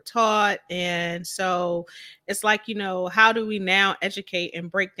raised, what we're taught. And so it's like, how do we now educate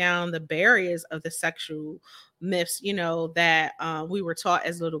and break down the barriers of the sexual myths, that we were taught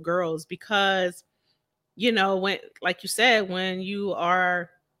as little girls? Because, when, like you said, when you are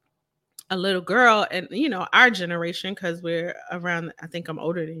a little girl, and, our generation, because we're around, I think I'm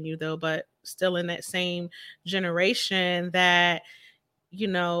older than you though, but still in that same generation that,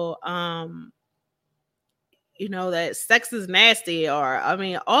 that sex is nasty, or,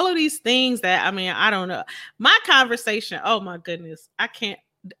 all of these things that, I don't know. My conversation, oh my goodness, I can't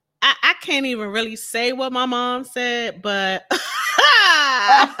even really say what my mom said, but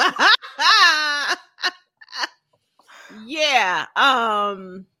yeah,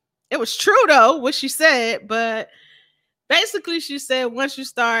 it was true though, what she said, but basically she said, once you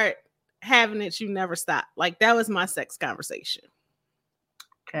start having it, you never stop. Like, that was my sex conversation.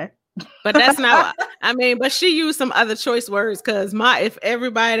 Okay. But that's not but she used some other choice words, because if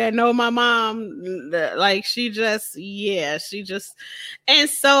everybody that know my mom, like, she just, and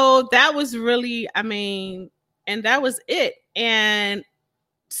so that was really, and that was it. And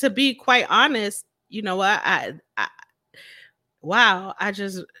to be quite honest, that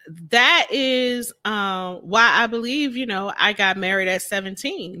is why I believe, I got married at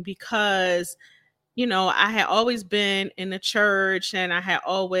 17, because I had always been in the church, and I had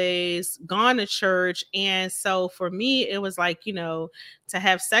always gone to church. And so for me, it was like, to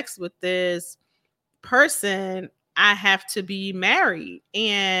have sex with this person, I have to be married.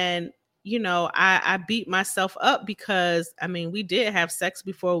 And, I beat myself up, because, we did have sex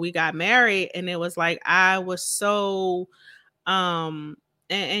before we got married. And it was like, I was so, and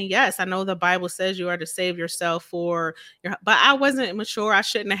yes, I know the Bible says you are to save yourself but I wasn't mature. I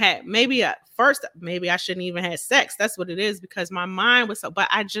shouldn't have had, maybe at first, I shouldn't even have sex. That's what it is, because my mind was but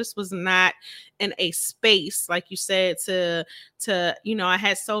I just was not in a space, like you said, to, I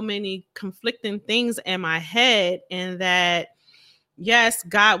had so many conflicting things in my head, and that, yes,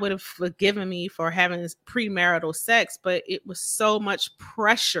 God would have forgiven me for having premarital sex, but it was so much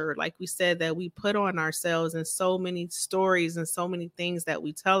pressure, like we said, that we put on ourselves, and so many stories and so many things that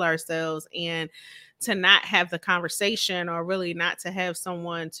we tell ourselves, and to not have the conversation, or really not to have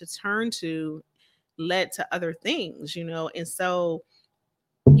someone to turn to, led to other things, and so,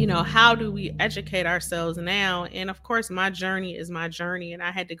 how do we educate ourselves now? And of course, my journey is my journey, and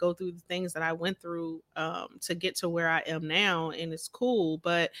I had to go through the things that I went through to get to where I am now, and it's cool.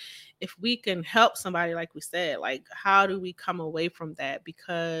 But if we can help somebody, like we said, like, how do we come away from that?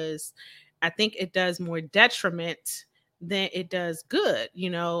 Because I think it does more detriment than it does good,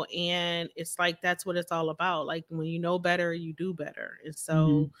 and it's like, that's what it's all about. Like, when you know better, you do better. And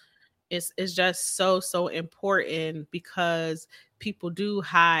so it's just so important, because people do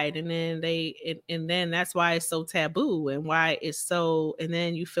hide, and then then that's why it's so taboo, and why it's so, and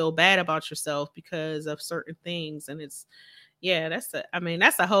then you feel bad about yourself because of certain things. And it's,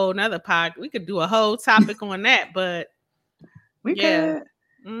 that's a whole nother pod. We could do a whole topic on that, but we could.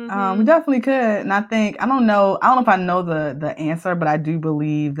 We definitely could. And I don't know if I know the answer, but I do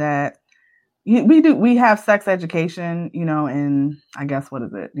believe that we have sex education, and I guess, what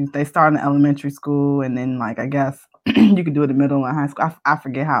is it? They start in elementary school, and then, like, I guess you could do it in middle and high school. I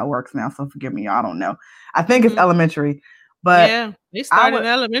forget how it works now, so forgive me, y'all. I don't know. I think it's elementary, but they start in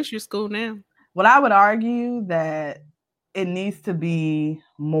elementary school now. What I would argue that it needs to be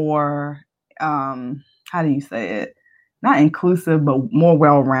more, how do you say it? Not inclusive, but more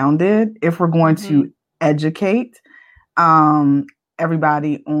well-rounded, if we're going to educate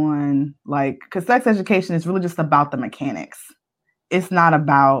everybody on, like, because sex education is really just about the mechanics. It's not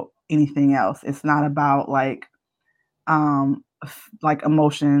about anything else. It's not about like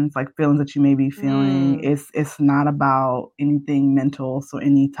emotions, like feelings that you may be feeling. It's not about anything mental, so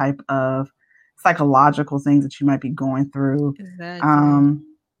any type of psychological things that you might be going through. Exactly.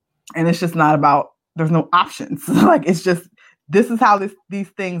 And it's just not about, there's no options. Like, it's just, this is how these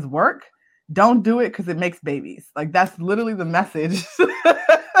things work. Don't do it because it makes babies. Like, that's literally the message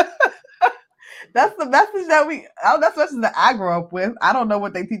That's the message that that's the message that I grew up with. I don't know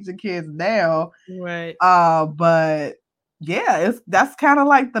what they teach the kids now. Right. But yeah, that's kind of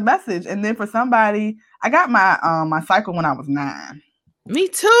like the message. And then for somebody, I got my cycle when I was 9. Me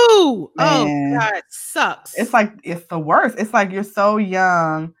too. Man, oh God, it sucks. It's like it's the worst. It's like you're so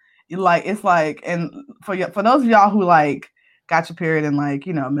young. It's like, and for those of y'all who like got your period in like,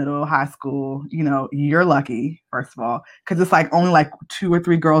 middle high school, you're lucky, first of all, because it's like only like 2 or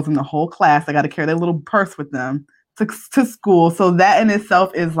 3 girls in the whole class that got to carry their little purse with them to school. So that in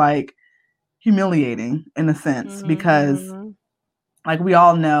itself is like humiliating in a sense, because like we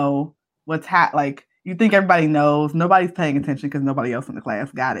all know what's like you think everybody knows, nobody's paying attention because nobody else in the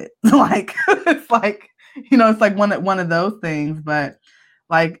class got it. Like it's like, it's like one of those things. But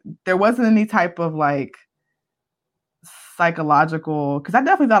like there wasn't any type of like psychological, because I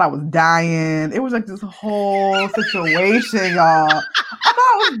definitely thought I was dying. It was like this whole situation, y'all. I thought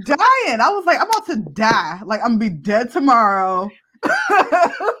I was dying. I was like, I'm about to die. Like I'm gonna be dead tomorrow.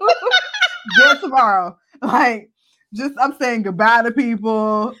 Dead tomorrow. Like just I'm saying goodbye to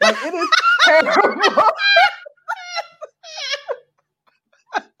people. Like it is terrible.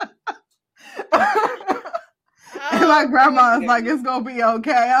 And my grandma was like, it's gonna be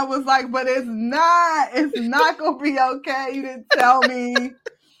okay. I was like, but it's not gonna be okay. You didn't tell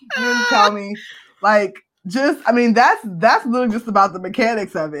me. Like, that's literally just about the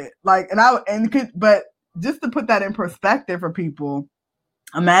mechanics of it. Like, but just to put that in perspective for people,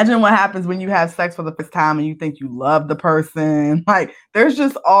 imagine what happens when you have sex for the first time and you think you love the person. Like, there's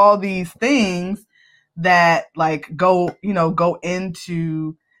just all these things that like go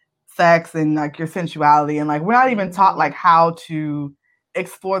into sex and like your sensuality, and like we're not even taught like how to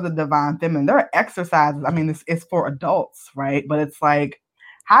explore the divine feminine. There are exercises. I mean, it's for adults, right? But it's like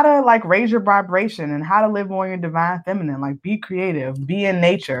how to like raise your vibration and how to live more in your divine feminine. Like be creative, be in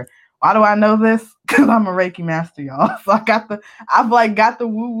nature. Why do I know this? Because I'm a Reiki master, y'all. So I've got the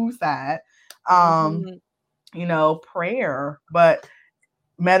woo-woo side. Prayer, but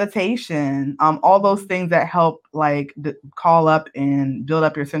meditation, all those things that help like call up and build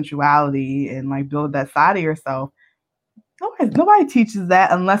up your sensuality and like build that side of yourself. Nobody teaches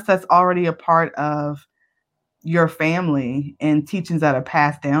that unless that's already a part of your family and teachings that are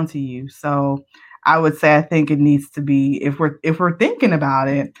passed down to you. So I would say I think it needs to be, if we're thinking about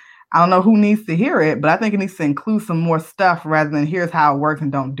it, I don't know who needs to hear it, but I think it needs to include some more stuff rather than here's how it works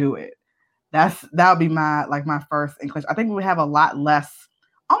and don't do it. That'll be my first inclination. I think we would have a lot less,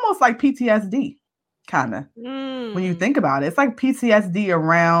 almost like PTSD, kind of. When you think about it, it's like PTSD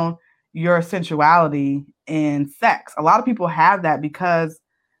around your sensuality and sex. A lot of people have that because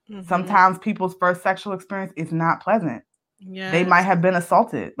sometimes people's first sexual experience is not pleasant. Yes. They might have been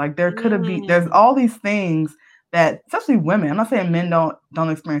assaulted. Like there could have been, there's all these things that, especially women, I'm not saying men don't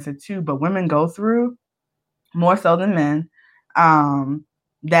experience it too, but women go through more so than men,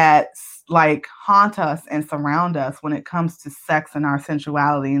 that like haunt us and surround us when it comes to sex and our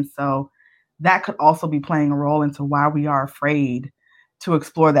sensuality. And so that could also be playing a role into why we are afraid to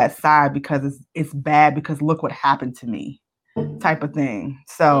explore that side, because it's bad, because look what happened to me type of thing.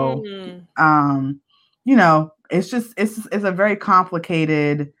 So, it's a very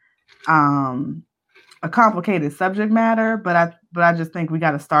complicated, subject matter, but I just think we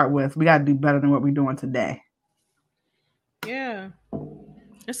got to do better than what we're doing today. Yeah.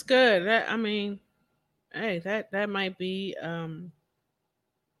 It's good. That might be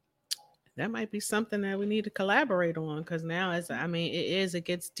something that we need to collaborate on, because now it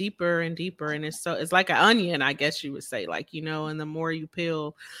gets deeper and deeper, and it's like an onion, I guess you would say, like, and the more you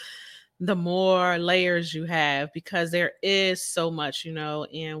peel, the more layers you have, because there is so much,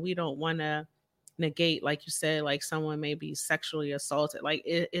 and we don't want to negate, like you said, like someone may be sexually assaulted. Like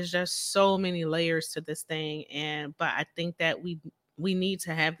it's just so many layers to this thing. But I think that we need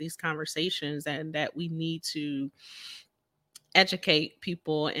to have these conversations, and that we need to educate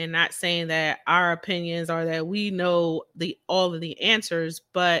people, and not saying that our opinions are that we know all of the answers,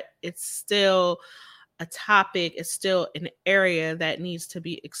 but it's still a topic, it's still an area that needs to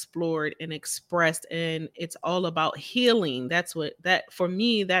be explored and expressed, and it's all about healing. For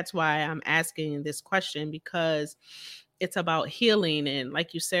me, that's why I'm asking this question, because it's about healing. And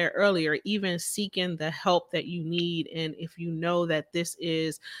like you said earlier, even seeking the help that you need. And if you know that this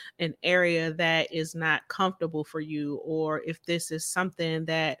is an area that is not comfortable for you, or if this is something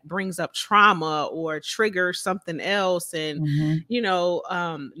that brings up trauma or triggers something else, and,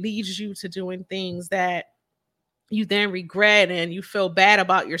 leads you to doing things that you then regret and you feel bad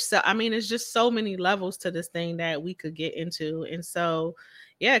about yourself. I mean, it's just so many levels to this thing that we could get into. And so,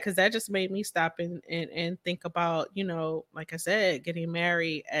 yeah, because that just made me stop and think about, like I said, getting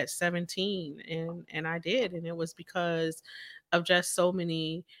married at 17, and I did, and it was because of just so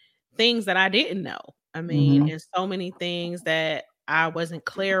many things that I didn't know. I mean, and so many things that I wasn't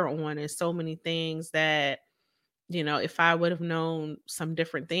clear on, and so many things that, if I would have known some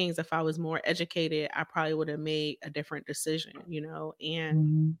different things, if I was more educated, I probably would have made a different decision,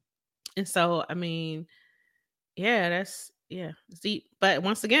 and so, I mean, yeah, it's deep. But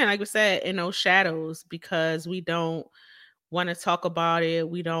once again, like I said, in those shadows, because we don't want to talk about it.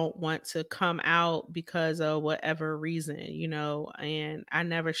 We don't want to come out because of whatever reason, and I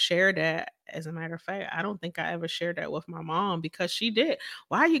never shared that. As a matter of fact, I don't think I ever shared that with my mom, because she did.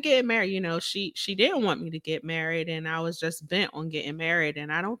 Why are you getting married? She didn't want me to get married, and I was just bent on getting married.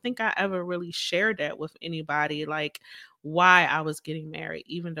 And I don't think I ever really shared that with anybody, like why I was getting married,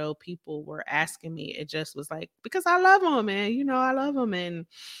 even though people were asking me. It just was like, because I love him, and I love him.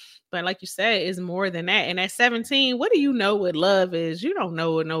 But like you said, it's more than that. And at 17, what do you know what love is? You don't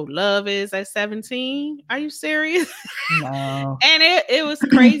know what no love is at 17. Are you serious? No. And it was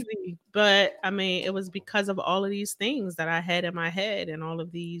crazy. But I mean, it was because of all of these things that I had in my head, and all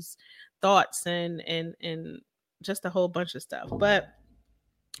of these thoughts and just a whole bunch of stuff. But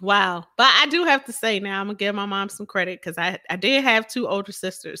wow. But I do have to say, now I'm gonna give my mom some credit, because I did have 2 older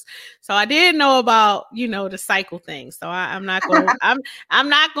sisters, so I did know about the cycle thing. So I'm not going I'm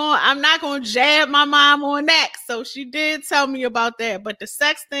not going to jab my mom on that. So she did tell me about that. But the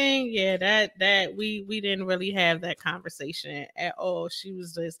sex thing, yeah, that we didn't really have that conversation at all. She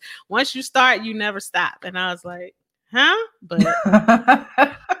was just, once you start, you never stop. And I was like, huh? But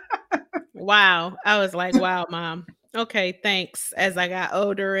wow. I was like, wow, Mom. Okay, thanks. As I got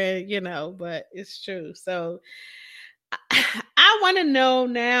older, and but it's true. So I want to know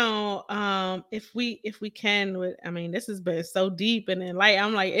now, if we can, I mean, this has been so deep and then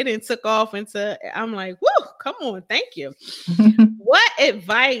I'm like, it didn't took off into, I'm like, whoo, come on, thank you. What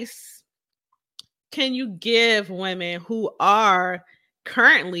advice can you give women who are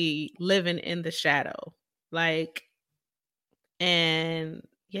currently living in the shadow? Like, and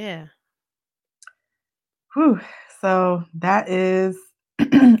yeah. Whew. So that is,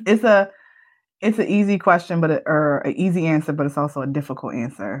 it's an easy question, or an easy answer, but it's also a difficult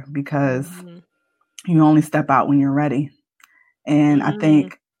answer, because you only step out when you're ready. And I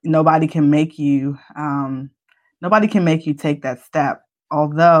think nobody can make you take that step.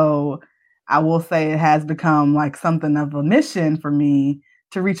 Although I will say it has become like something of a mission for me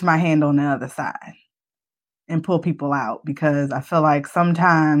to reach my hand on the other side and pull people out, because I feel like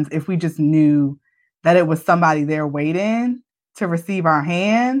sometimes if we just knew that it was somebody there waiting to receive our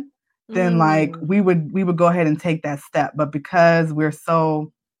hand, then like we would go ahead and take that step. But because we're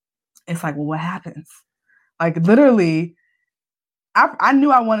so, it's like, well, what happens? Like literally, I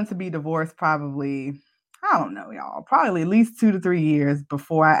knew I wanted to be divorced probably, I don't know, y'all, probably at least 2 to 3 years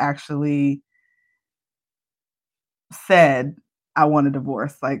before I actually said I want a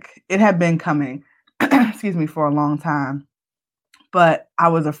divorce. Like it had been coming, excuse me, for a long time. But I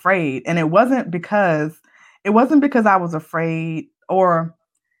was afraid. And it wasn't because I was afraid, or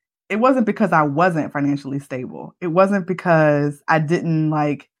it wasn't because I wasn't financially stable. It wasn't because I didn't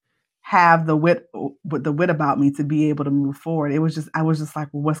like have the wit about me to be able to move forward. I was just like,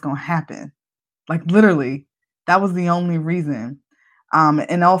 well, what's going to happen? Like literally, that was the only reason.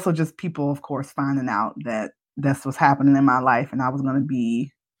 And also just people, of course, finding out that that's what's happening in my life, and I was going to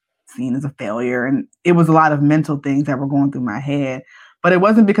be seen as a failure. And it was a lot of mental things that were going through my head, but it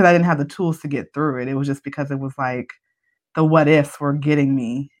wasn't because I didn't have the tools to get through it. It was just because it was like the what ifs were getting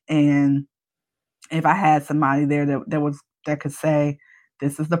me. And if I had somebody there that could say,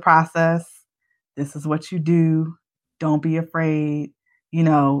 this is the process, this is what you do, don't be afraid, you're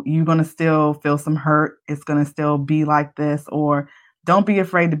going to still feel some hurt, it's going to still be like this, or don't be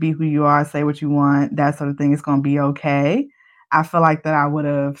afraid to be who you are, say what you want, that sort of thing, it's going to be okay. I feel like that I would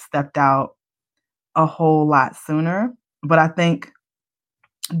have stepped out a whole lot sooner. But I think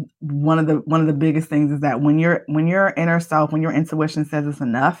one of the biggest things is that when your inner self, when your intuition says it's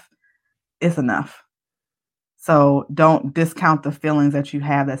enough, it's enough. So don't discount the feelings that you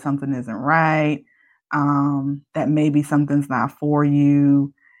have that something isn't right, that maybe something's not for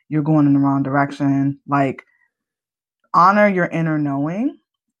you, you're going in the wrong direction. Like honor your inner knowing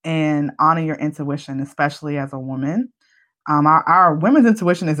and honor your intuition, especially as a woman. Our women's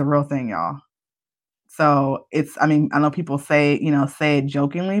intuition is a real thing, y'all. So I know people say it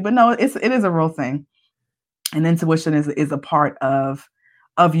jokingly, but no, it is a real thing. And intuition is a part of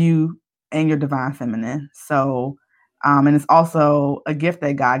you and your divine feminine. So, and it's also a gift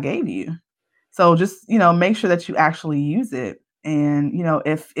that God gave you. So just, make sure that you actually use it. And,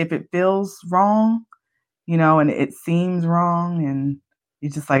 if it feels wrong, and it seems wrong, and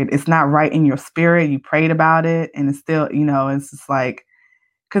it's just like, it's not right in your spirit, you prayed about it, and it's still, it's just like,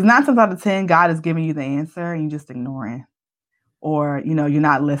 because 9 times out of 10, God is giving you the answer and you're just ignoring, or, you're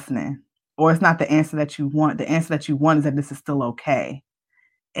not listening, or it's not the answer that you want. The answer that you want is that this is still okay.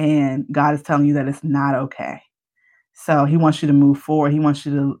 And God is telling you that it's not okay. So he wants you to move forward. He wants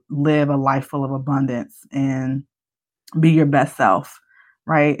you to live a life full of abundance and be your best self,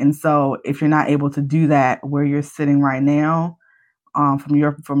 right? And so if you're not able to do that where you're sitting right now,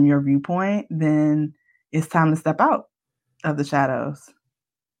 from your viewpoint, then it's time to step out of the shadows.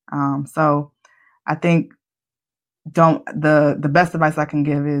 So I think the best advice I can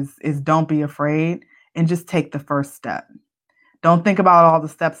give is don't be afraid and just take the first step. Don't think about all the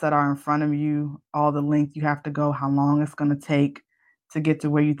steps that are in front of you, all the length you have to go, how long it's going to take to get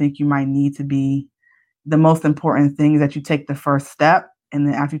to where you think you might need to be. The most important thing is that you take the first step. And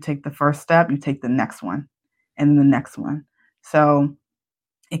then after you take the first step, you take the next one and then the next one. So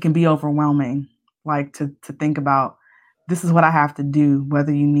it can be overwhelming, like to think about, this is what I have to do,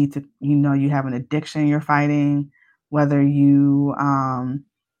 whether you need to, you have an addiction you're fighting, whether you,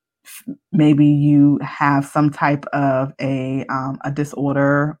 maybe you have some type of a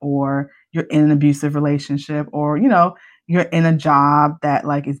disorder, or you're in an abusive relationship, or you're in a job that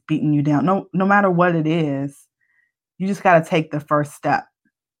like is beating you down. No matter what it is, you just got to take the first step,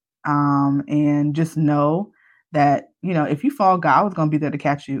 and just know that if you fall, God is going to be there to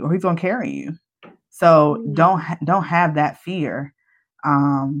catch you, or He's going to carry you. So don't have that fear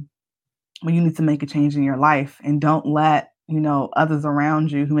when you need to make a change in your life, and don't let others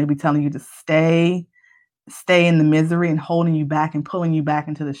around you who may be telling you to stay in the misery and holding you back and pulling you back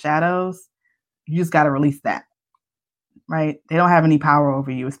into the shadows. You just got to release that, right? They don't have any power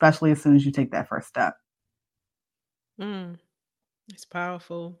over you, especially as soon as you take that first step. It's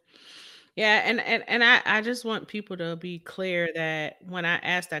powerful. Yeah, and I just want people to be clear that when I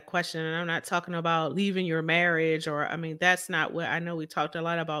ask that question, and I'm not talking about leaving your marriage, or I mean, that's not what I know. We talked a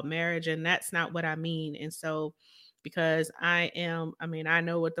lot about marriage, and that's not what I mean. And so, because I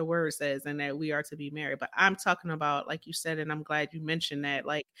know what the word says and that we are to be married, but I'm talking about, like you said, and I'm glad you mentioned that,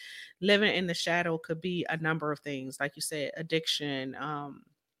 like living in the shadow could be a number of things, like you said, addiction,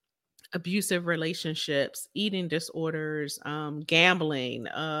 abusive relationships, eating disorders, gambling,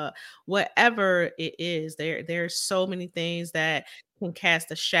 whatever it is. There's so many things that can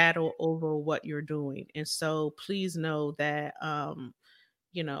cast a shadow over what you're doing. And so please know that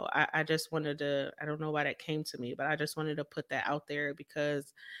I just wanted to, I don't know why that came to me, but I just wanted to put that out there,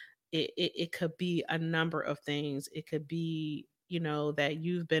 because it could be a number of things. It could be, that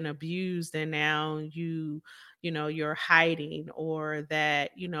you've been abused and now you're hiding, or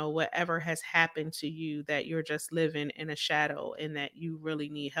that, whatever has happened to you, that you're just living in a shadow and that you really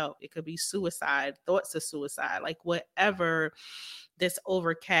need help. It could be suicide, thoughts of suicide, like whatever this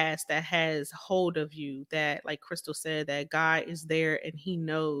overcast that has hold of you, that, like Crystal said, that God is there and He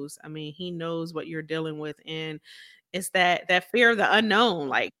knows. I mean, He knows what you're dealing with. And it's that fear of the unknown,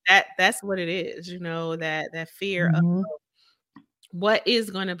 like that's what it is, that fear of what is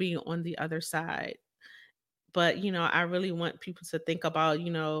going to be on the other side. But I really want people to think about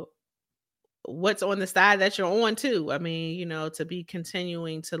what's on the side that you're on too. I mean, to be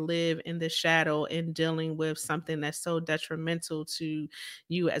continuing to live in the shadow and dealing with something that's so detrimental to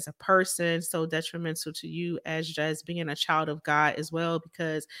you as a person, so detrimental to you as just being a child of God as well,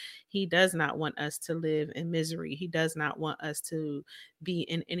 because He does not want us to live in misery. He does not want us to be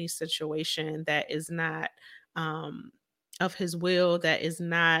in any situation that is not of His will, that is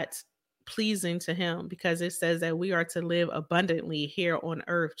not pleasing to Him, because it says that we are to live abundantly here on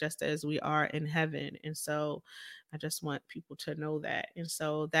earth just as we are in heaven. And so I just want people to know that. And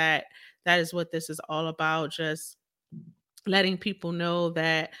so that is what this is all about, just letting people know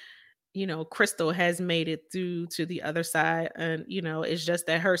that Crystal has made it through to the other side. And, it's just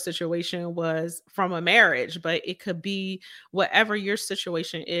that her situation was from a marriage, but it could be whatever your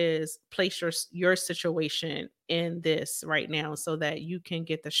situation is. Place your situation in this right now so that you can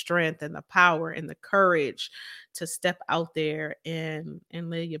get the strength and the power and the courage to step out there and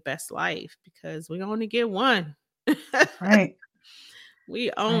live your best life, because we only get one. Right. We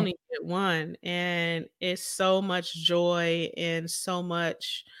only get one. And it's so much joy and so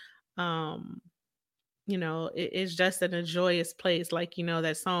much it's just in a joyous place, like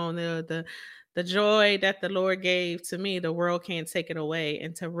that song, the joy that the Lord gave to me, the world can't take it away.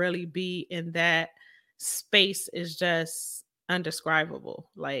 And to really be in that space is just undescribable.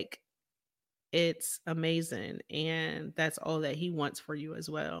 Like, it's amazing, and that's all that He wants for you as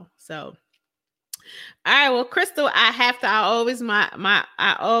well. So All right, well, Crystal, I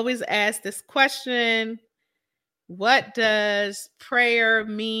always ask this question. What does prayer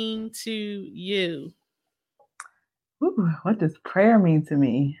mean to you? Ooh, what does prayer mean to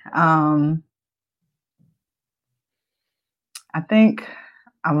me? I think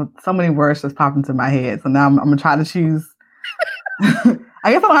so many words just popped into my head. So now I'm gonna try to choose. I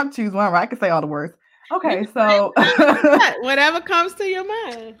guess I don't have to choose one, right? I can say all the words. Okay, so whatever comes to your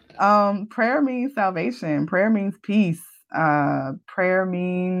mind. Prayer means salvation. Prayer means peace. Prayer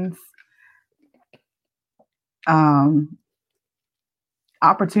means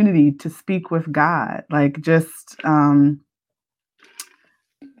opportunity to speak with God. Like just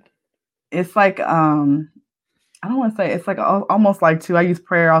it's like I don't want to say it's like almost like too. I use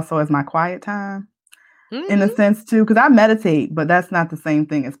prayer also as my quiet time in a sense too, because I meditate, but that's not the same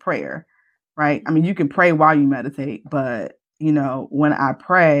thing as prayer, right? I mean, you can pray while you meditate, but you know, when I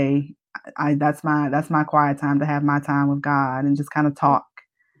pray, that's my quiet time to have my time with God and just kind of talk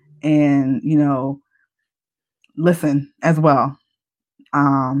and you know listen as well.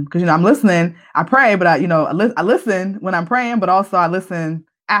 Because you know I'm listening, I pray, but I listen when I'm praying, but also I listen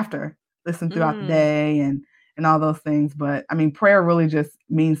throughout the day and all those things. But I mean, prayer really just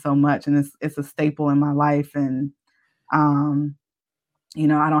means so much, and it's a staple in my life. And you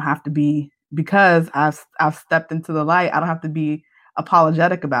know, I don't have to be, because I've stepped into the light, I don't have to be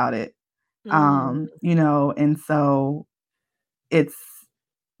apologetic about it. You know, and so it's,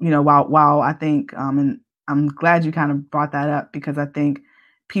 you know, while I think and I'm glad you kind of brought that up, because I think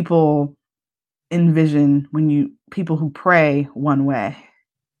people envision people who pray one way.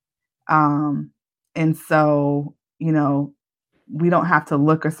 And so, you know, we don't have to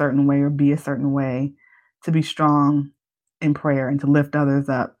look a certain way or be a certain way to be strong in prayer and to lift others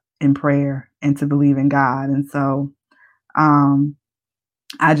up in prayer and to believe in God. And so,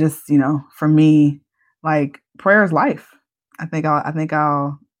 I just, you know, for me, like prayer is life. I think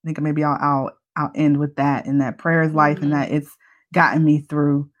maybe I'll end with that, and that prayer is life, and that it's gotten me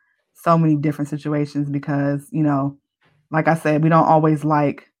through so many different situations, because, you know, like I said, we don't always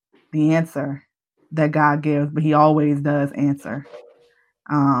like the answer that God gives, but he always does answer.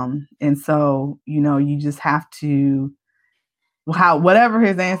 And so, you know, you just have to, whatever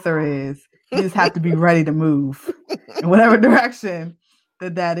his answer is, you just have to be ready to move in whatever direction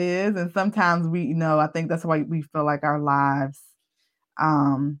that is. And sometimes we, you know, I think that's why we feel like our lives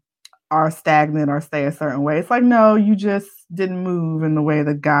are stagnant or stay a certain way. It's like, no, you just didn't move in the way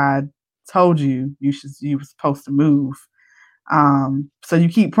that God told you were supposed to move. So you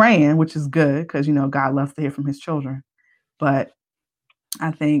keep praying, which is good, because, you know, God loves to hear from his children. But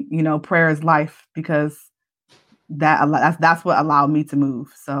I think, you know, prayer is life, because that's what allowed me to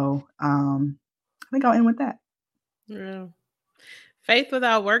move. So I think I'll end with that. Yeah. Faith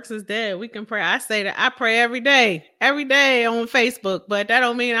without works is dead. We can pray. I say that I pray every day on Facebook, but that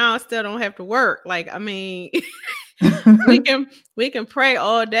don't mean I still don't have to work. Like, I mean, we can pray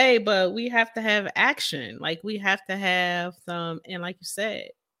all day, but we have to have action. Like, we have to have some, and like you said,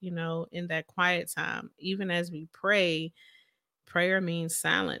 you know, in that quiet time, even as we pray, prayer means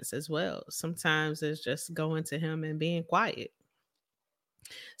silence as well. Sometimes it's just going to him and being quiet,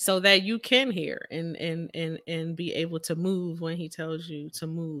 so that you can hear and be able to move when he tells you to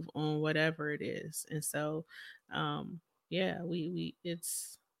move on whatever it is. And so yeah, we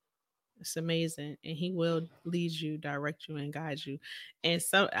it's amazing, and he will lead you, direct you, and guide you. And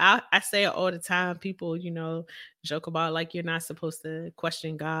so I say it all the time. People, you know, joke about like you're not supposed to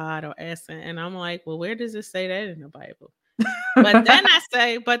question God or ask, and I'm like, well, where does it say that in the Bible? But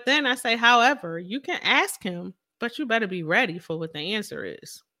then I say, however, you can ask him, but you better be ready for what the answer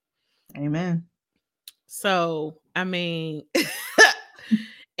is. Amen. So, I mean,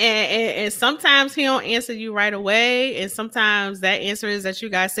 and sometimes he don't answer you right away. And sometimes that answer is that you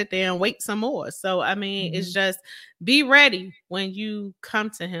guys sit there and wait some more. So, I mean, it's just be ready when you come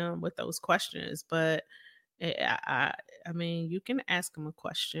to him with those questions. But I mean, you can ask him a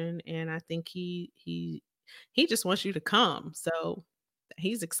question, and I think he just wants you to come. So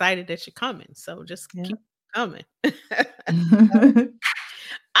he's excited that you're coming. So just keep coming. All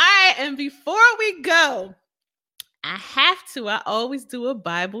right. And before we go, I always do a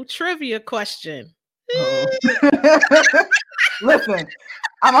Bible trivia question. Oh. Listen,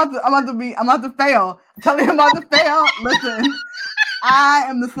 I'm about to fail. I'm telling you, I'm about to fail. Listen, I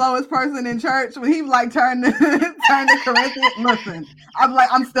am the slowest person in church. When he like turn the Corinthians, listen,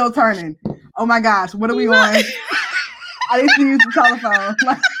 I'm still turning. Oh my gosh, what are we on? I need to use the telephone.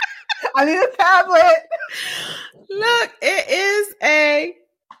 I need a tablet. Look, it is a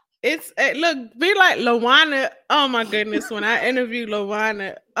It's look, be like Lawana. Oh my goodness, when I interview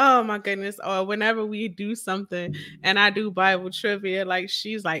Lawana, oh my goodness, or whenever we do something and I do Bible trivia, like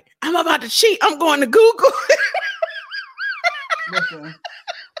she's like, I'm about to cheat. I'm going to Google. Listen,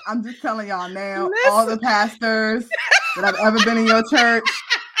 I'm just telling y'all now, all the pastors that I've ever been in your church,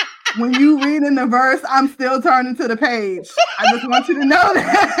 when you read in the verse, I'm still turning to the page. I just want you to know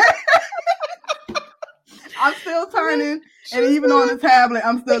that. I'm still turning, and even on the tablet,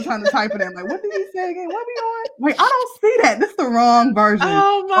 I'm still trying to type it in. Like, what did he say again? What are we on? Wait, I don't see that. This is the wrong version.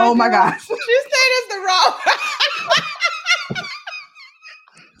 Oh my gosh. She said it's the wrong.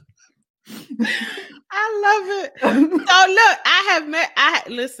 I love it. So look,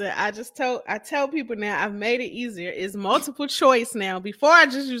 I tell people now I've made it easier. It's multiple choice now. Before I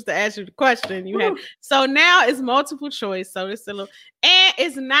just used to ask you the question so now it's multiple choice. So it's a little, and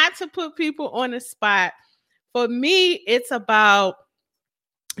it's not to put people on the spot. For me, it's about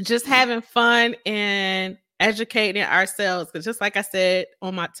just having fun and educating ourselves. Because just like I said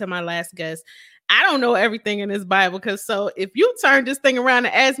to my last guest, I don't know everything in this Bible. Because so if you turn this thing around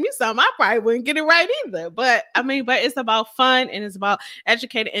and ask me something, I probably wouldn't get it right either. But it's about fun and it's about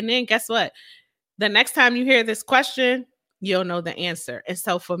educating. And then guess what? The next time you hear this question, you'll know the answer. And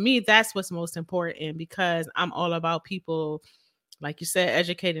so for me, that's what's most important, because I'm all about people, like you said,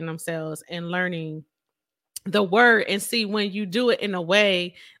 educating themselves and learning the word. And see, when you do it in a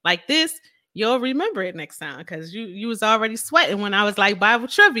way like this, you'll remember it next time, because you was already sweating when I was like Bible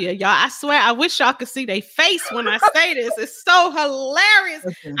trivia. Y'all, I swear, I wish y'all could see their face when I say this. It's so hilarious.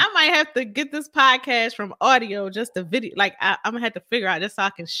 Okay. I might have to get this podcast from audio, just the video. Like I'm gonna have to figure out just so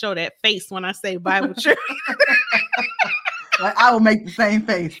I can show that face when I say Bible trivia. Like, I will make the same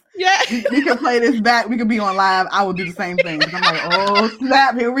face. Yeah. We can play this back. We can be on live. I will do the same thing. I'm like, oh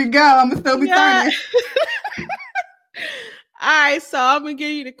snap, here we go. I'm gonna still be turning. All right, so I'm gonna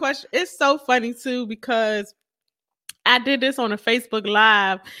give you the question. It's so funny too, because I did this on a Facebook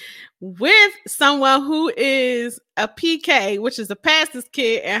Live with someone who is a PK, which is a pastor's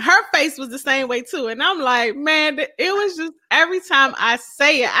kid, and her face was the same way too. And I'm like, man, it was just every time I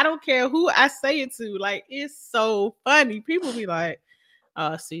say it, I don't care who I say it to, like, it's so funny. People be like,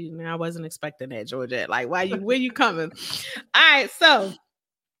 oh, see, man, I wasn't expecting that, Georgette. Like, where you coming? All right, so.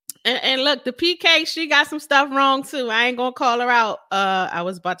 And look, the PK, she got some stuff wrong too. I ain't gonna call her out. I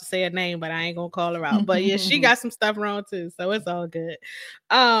was about to say her name, but I ain't gonna call her out. But yeah, she got some stuff wrong too. So it's all good.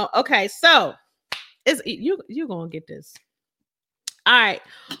 Okay, so you gonna get this. All right.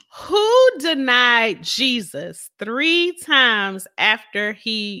 Who denied Jesus 3 times after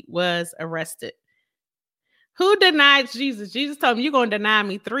he was arrested? Who denied Jesus? Jesus told him, you're going to deny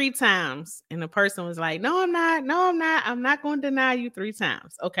me 3 times. And the person was like, no, I'm not. No, I'm not. I'm not going to deny you 3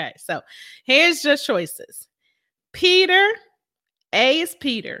 times. Okay, so here's your choices. Peter, A is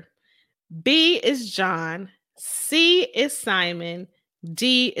Peter. B is John. C is Simon.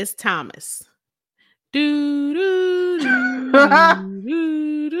 D is Thomas. Do, do, do,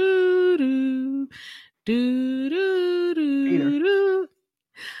 do, do, do, do, do, do, do.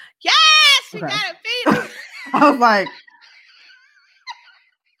 Yes, you got it, Peter. I was like,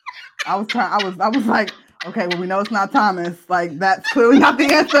 I was like, okay, well, we know it's not Thomas. Like, that's clearly not the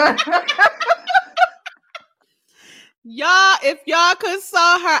answer. Y'all, if y'all could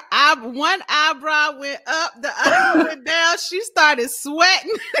saw her one eyebrow went up, the other went down. She started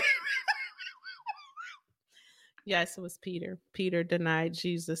sweating. Yes, it was Peter. Peter denied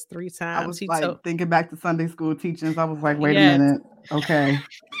Jesus 3 times. I was thinking back to Sunday school teachings. I was like, wait a minute. Okay.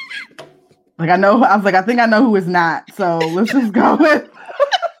 Like, I think I know who is not. So let's just go with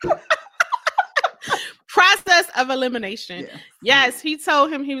process of elimination. Yes, he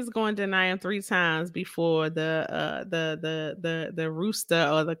told him he was going to deny him 3 times before the rooster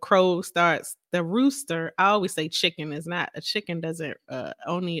or the crow starts. The rooster, I always say chicken is not a chicken. Doesn't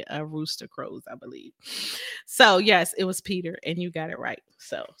only a rooster crows, I believe. So yes, it was Peter, and you got it right.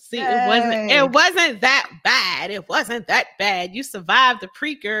 So see, Yay. It wasn't that bad. It wasn't that bad. You survived the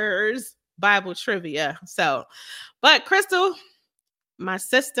Preakers Bible trivia. So, but Crystal, my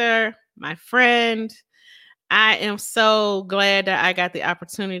sister, my friend, I am so glad that I got the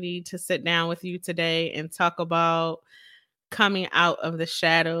opportunity to sit down with you today and talk about coming out of the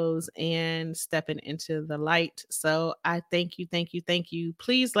shadows and stepping into the light. So I thank you.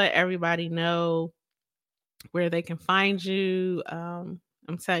 Please let everybody know where they can find you.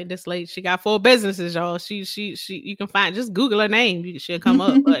 I'm telling you, this lady, she got 4 businesses, y'all. She you can find, just Google her name, she'll come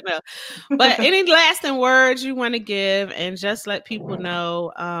up. But any lasting words you want to give, and just let people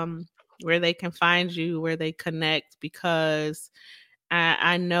know where they can find you, where they connect, because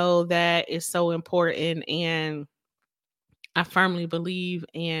I know that is so important. And I firmly believe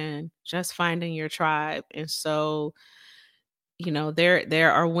in just finding your tribe. And so,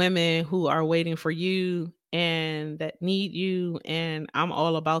 there are women who are waiting for you and that need you. And I'm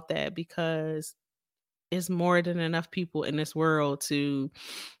all about that because it's more than enough people in this world to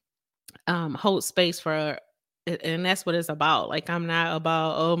hold space for. And that's what it's about. Like, I'm not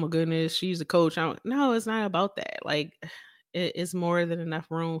about, oh my goodness, she's a coach. No, it's not about that. Like, it's more than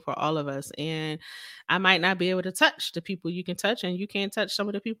enough room for all of us. And I might not be able to touch the people you can touch, and you can't touch some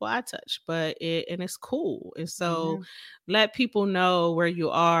of the people I touch, but it's cool. And so let people know where you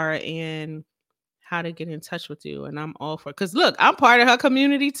are and how to get in touch with you. And I'm all for, because look, I'm part of her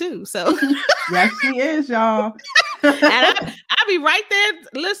community too. So yes, she is, y'all. And I be right there.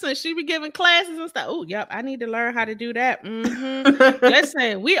 Listen, she be giving classes and stuff. Oh, yep, I need to learn how to do that.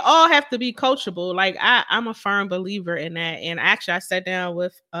 Listen, we all have to be coachable. Like, I'm a firm believer in that. And actually, I sat down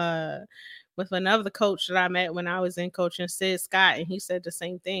with another coach that I met when I was in coaching, Sid Scott, and he said the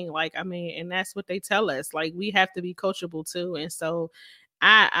same thing. Like, I mean, and that's what they tell us. Like, we have to be coachable too. And so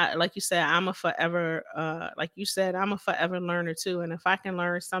I like you said, I'm a forever learner too. And if I can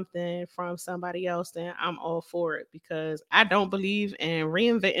learn something from somebody else, then I'm all for it, because I don't believe in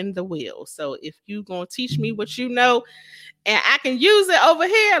reinventing the wheel. So if you gonna teach me what you know and I can use it over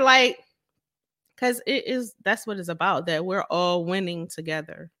here, like, because that's what it's about, that we're all winning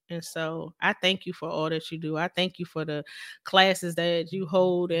together. And so I thank you for all that you do. I thank you for the classes that you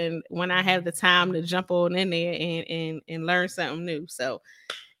hold, and when I have the time to jump on in there and learn something new. So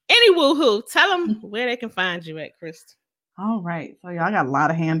any woohoo, tell them where they can find you at, Chris. All right. So y'all got a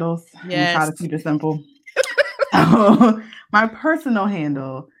lot of handles. Yes. I'm try to keep it simple. So my personal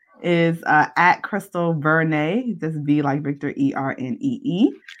handle is at Crystal Vernee. This B like Victor,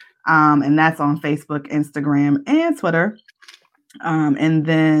 ERNEE. And that's on Facebook, Instagram, and Twitter. And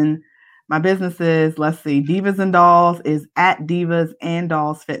then my businesses, let's see, Divas and Dolls is at Divas and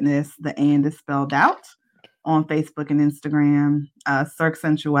Dolls Fitness. The and is spelled out on Facebook and Instagram. Cirque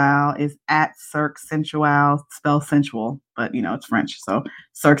Sensual is at Cirque Sensual, spelled sensual, but it's French. So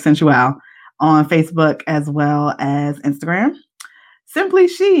Cirque Sensual on Facebook as well as Instagram. Simply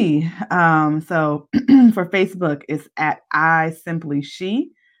She. So for Facebook, it's at I Simply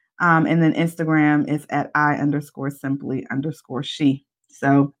She. And then Instagram is at I_simply_she.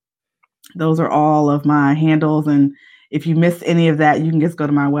 So those are all of my handles. And if you missed any of that, you can just go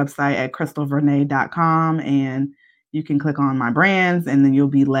to my website at crystalvernee.com and you can click on my brands, and then you'll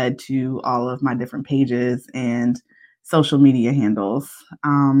be led to all of my different pages and social media handles.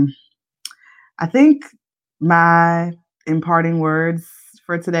 I think my imparting words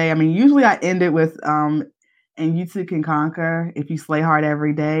for today, I mean, usually I end it with, and you too can conquer if you slay hard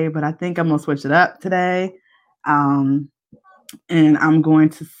every day, but I think I'm going to switch it up today. And I'm going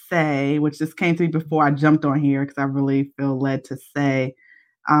to say, which just came to me before I jumped on here, because I really feel led to say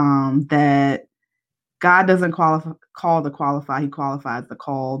that God doesn't call the qualified, he qualifies the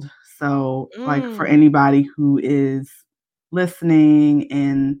called. So like for anybody who is listening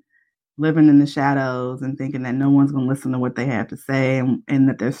and living in the shadows and thinking that no one's going to listen to what they have to say, and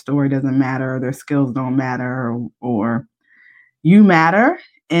that their story doesn't matter, or their skills don't matter, or you matter.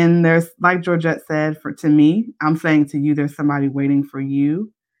 And there's, like Georgette said, to me, I'm saying to you, there's somebody waiting for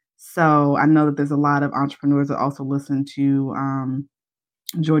you. So I know that there's a lot of entrepreneurs that also listen to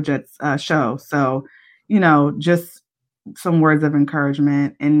Georgette's show. So, just some words of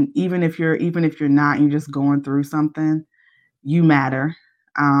encouragement. And even if you're not, you're just going through something, you matter.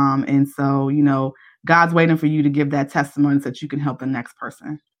 And so, God's waiting for you to give that testimony so that you can help the next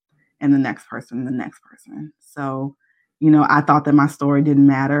person and the next person and the next person. So, I thought that my story didn't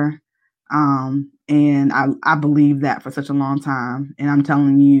matter. And I believed that for such a long time. And I'm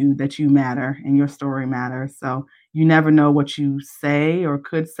telling you that you matter and your story matters. So you never know what you say or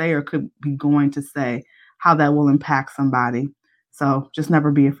could be going to say, how that will impact somebody. So just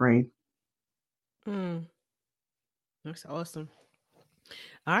never be afraid. That's awesome.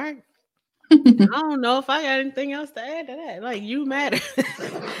 All right. I don't know if I got anything else to add to that. Like, you matter.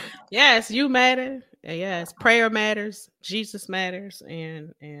 Yes, you matter. Yes, prayer matters. Jesus matters.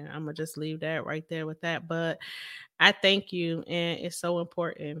 And I'm going to just leave that right there with that. But I thank you. And it's so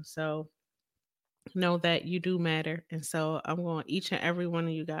important. So know that you do matter. And so I'm going, each and every one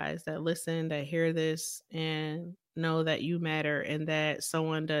of you guys that listen, that hear this, and know that you matter, and that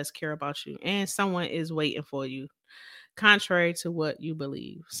someone does care about you, and someone is waiting for you. Contrary to what you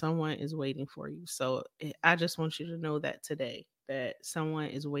believe, someone is waiting for you. So I just want you to know that today, that someone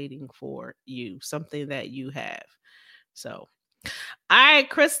is waiting for you, something that you have. So All right,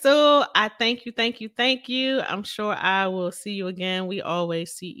 Crystal, I thank you. I'm sure I will see you again. We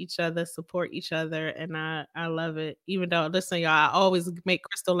always see each other, support each other, and I love it. Even though, listen, y'all, I always make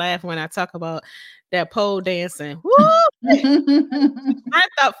Crystal laugh when I talk about that pole dancing. Woo! I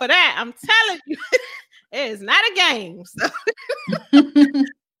thought for that, I'm telling you, it is not a game. So.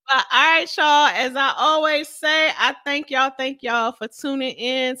 All right, y'all. As I always say, I thank y'all for tuning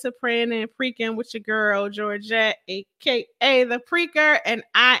in to Praying and Preaking with your girl, Georgette, aka The Preaker. And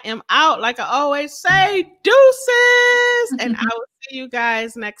I am out. Like I always say, deuces. And I will see you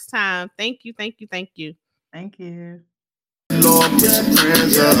guys next time. Thank you. Thank you. Lord, put your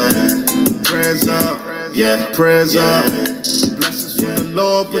prayers up. Prayers up. Yeah, prayers up. Blessings from the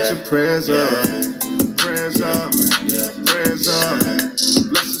Lord, put your prayers up.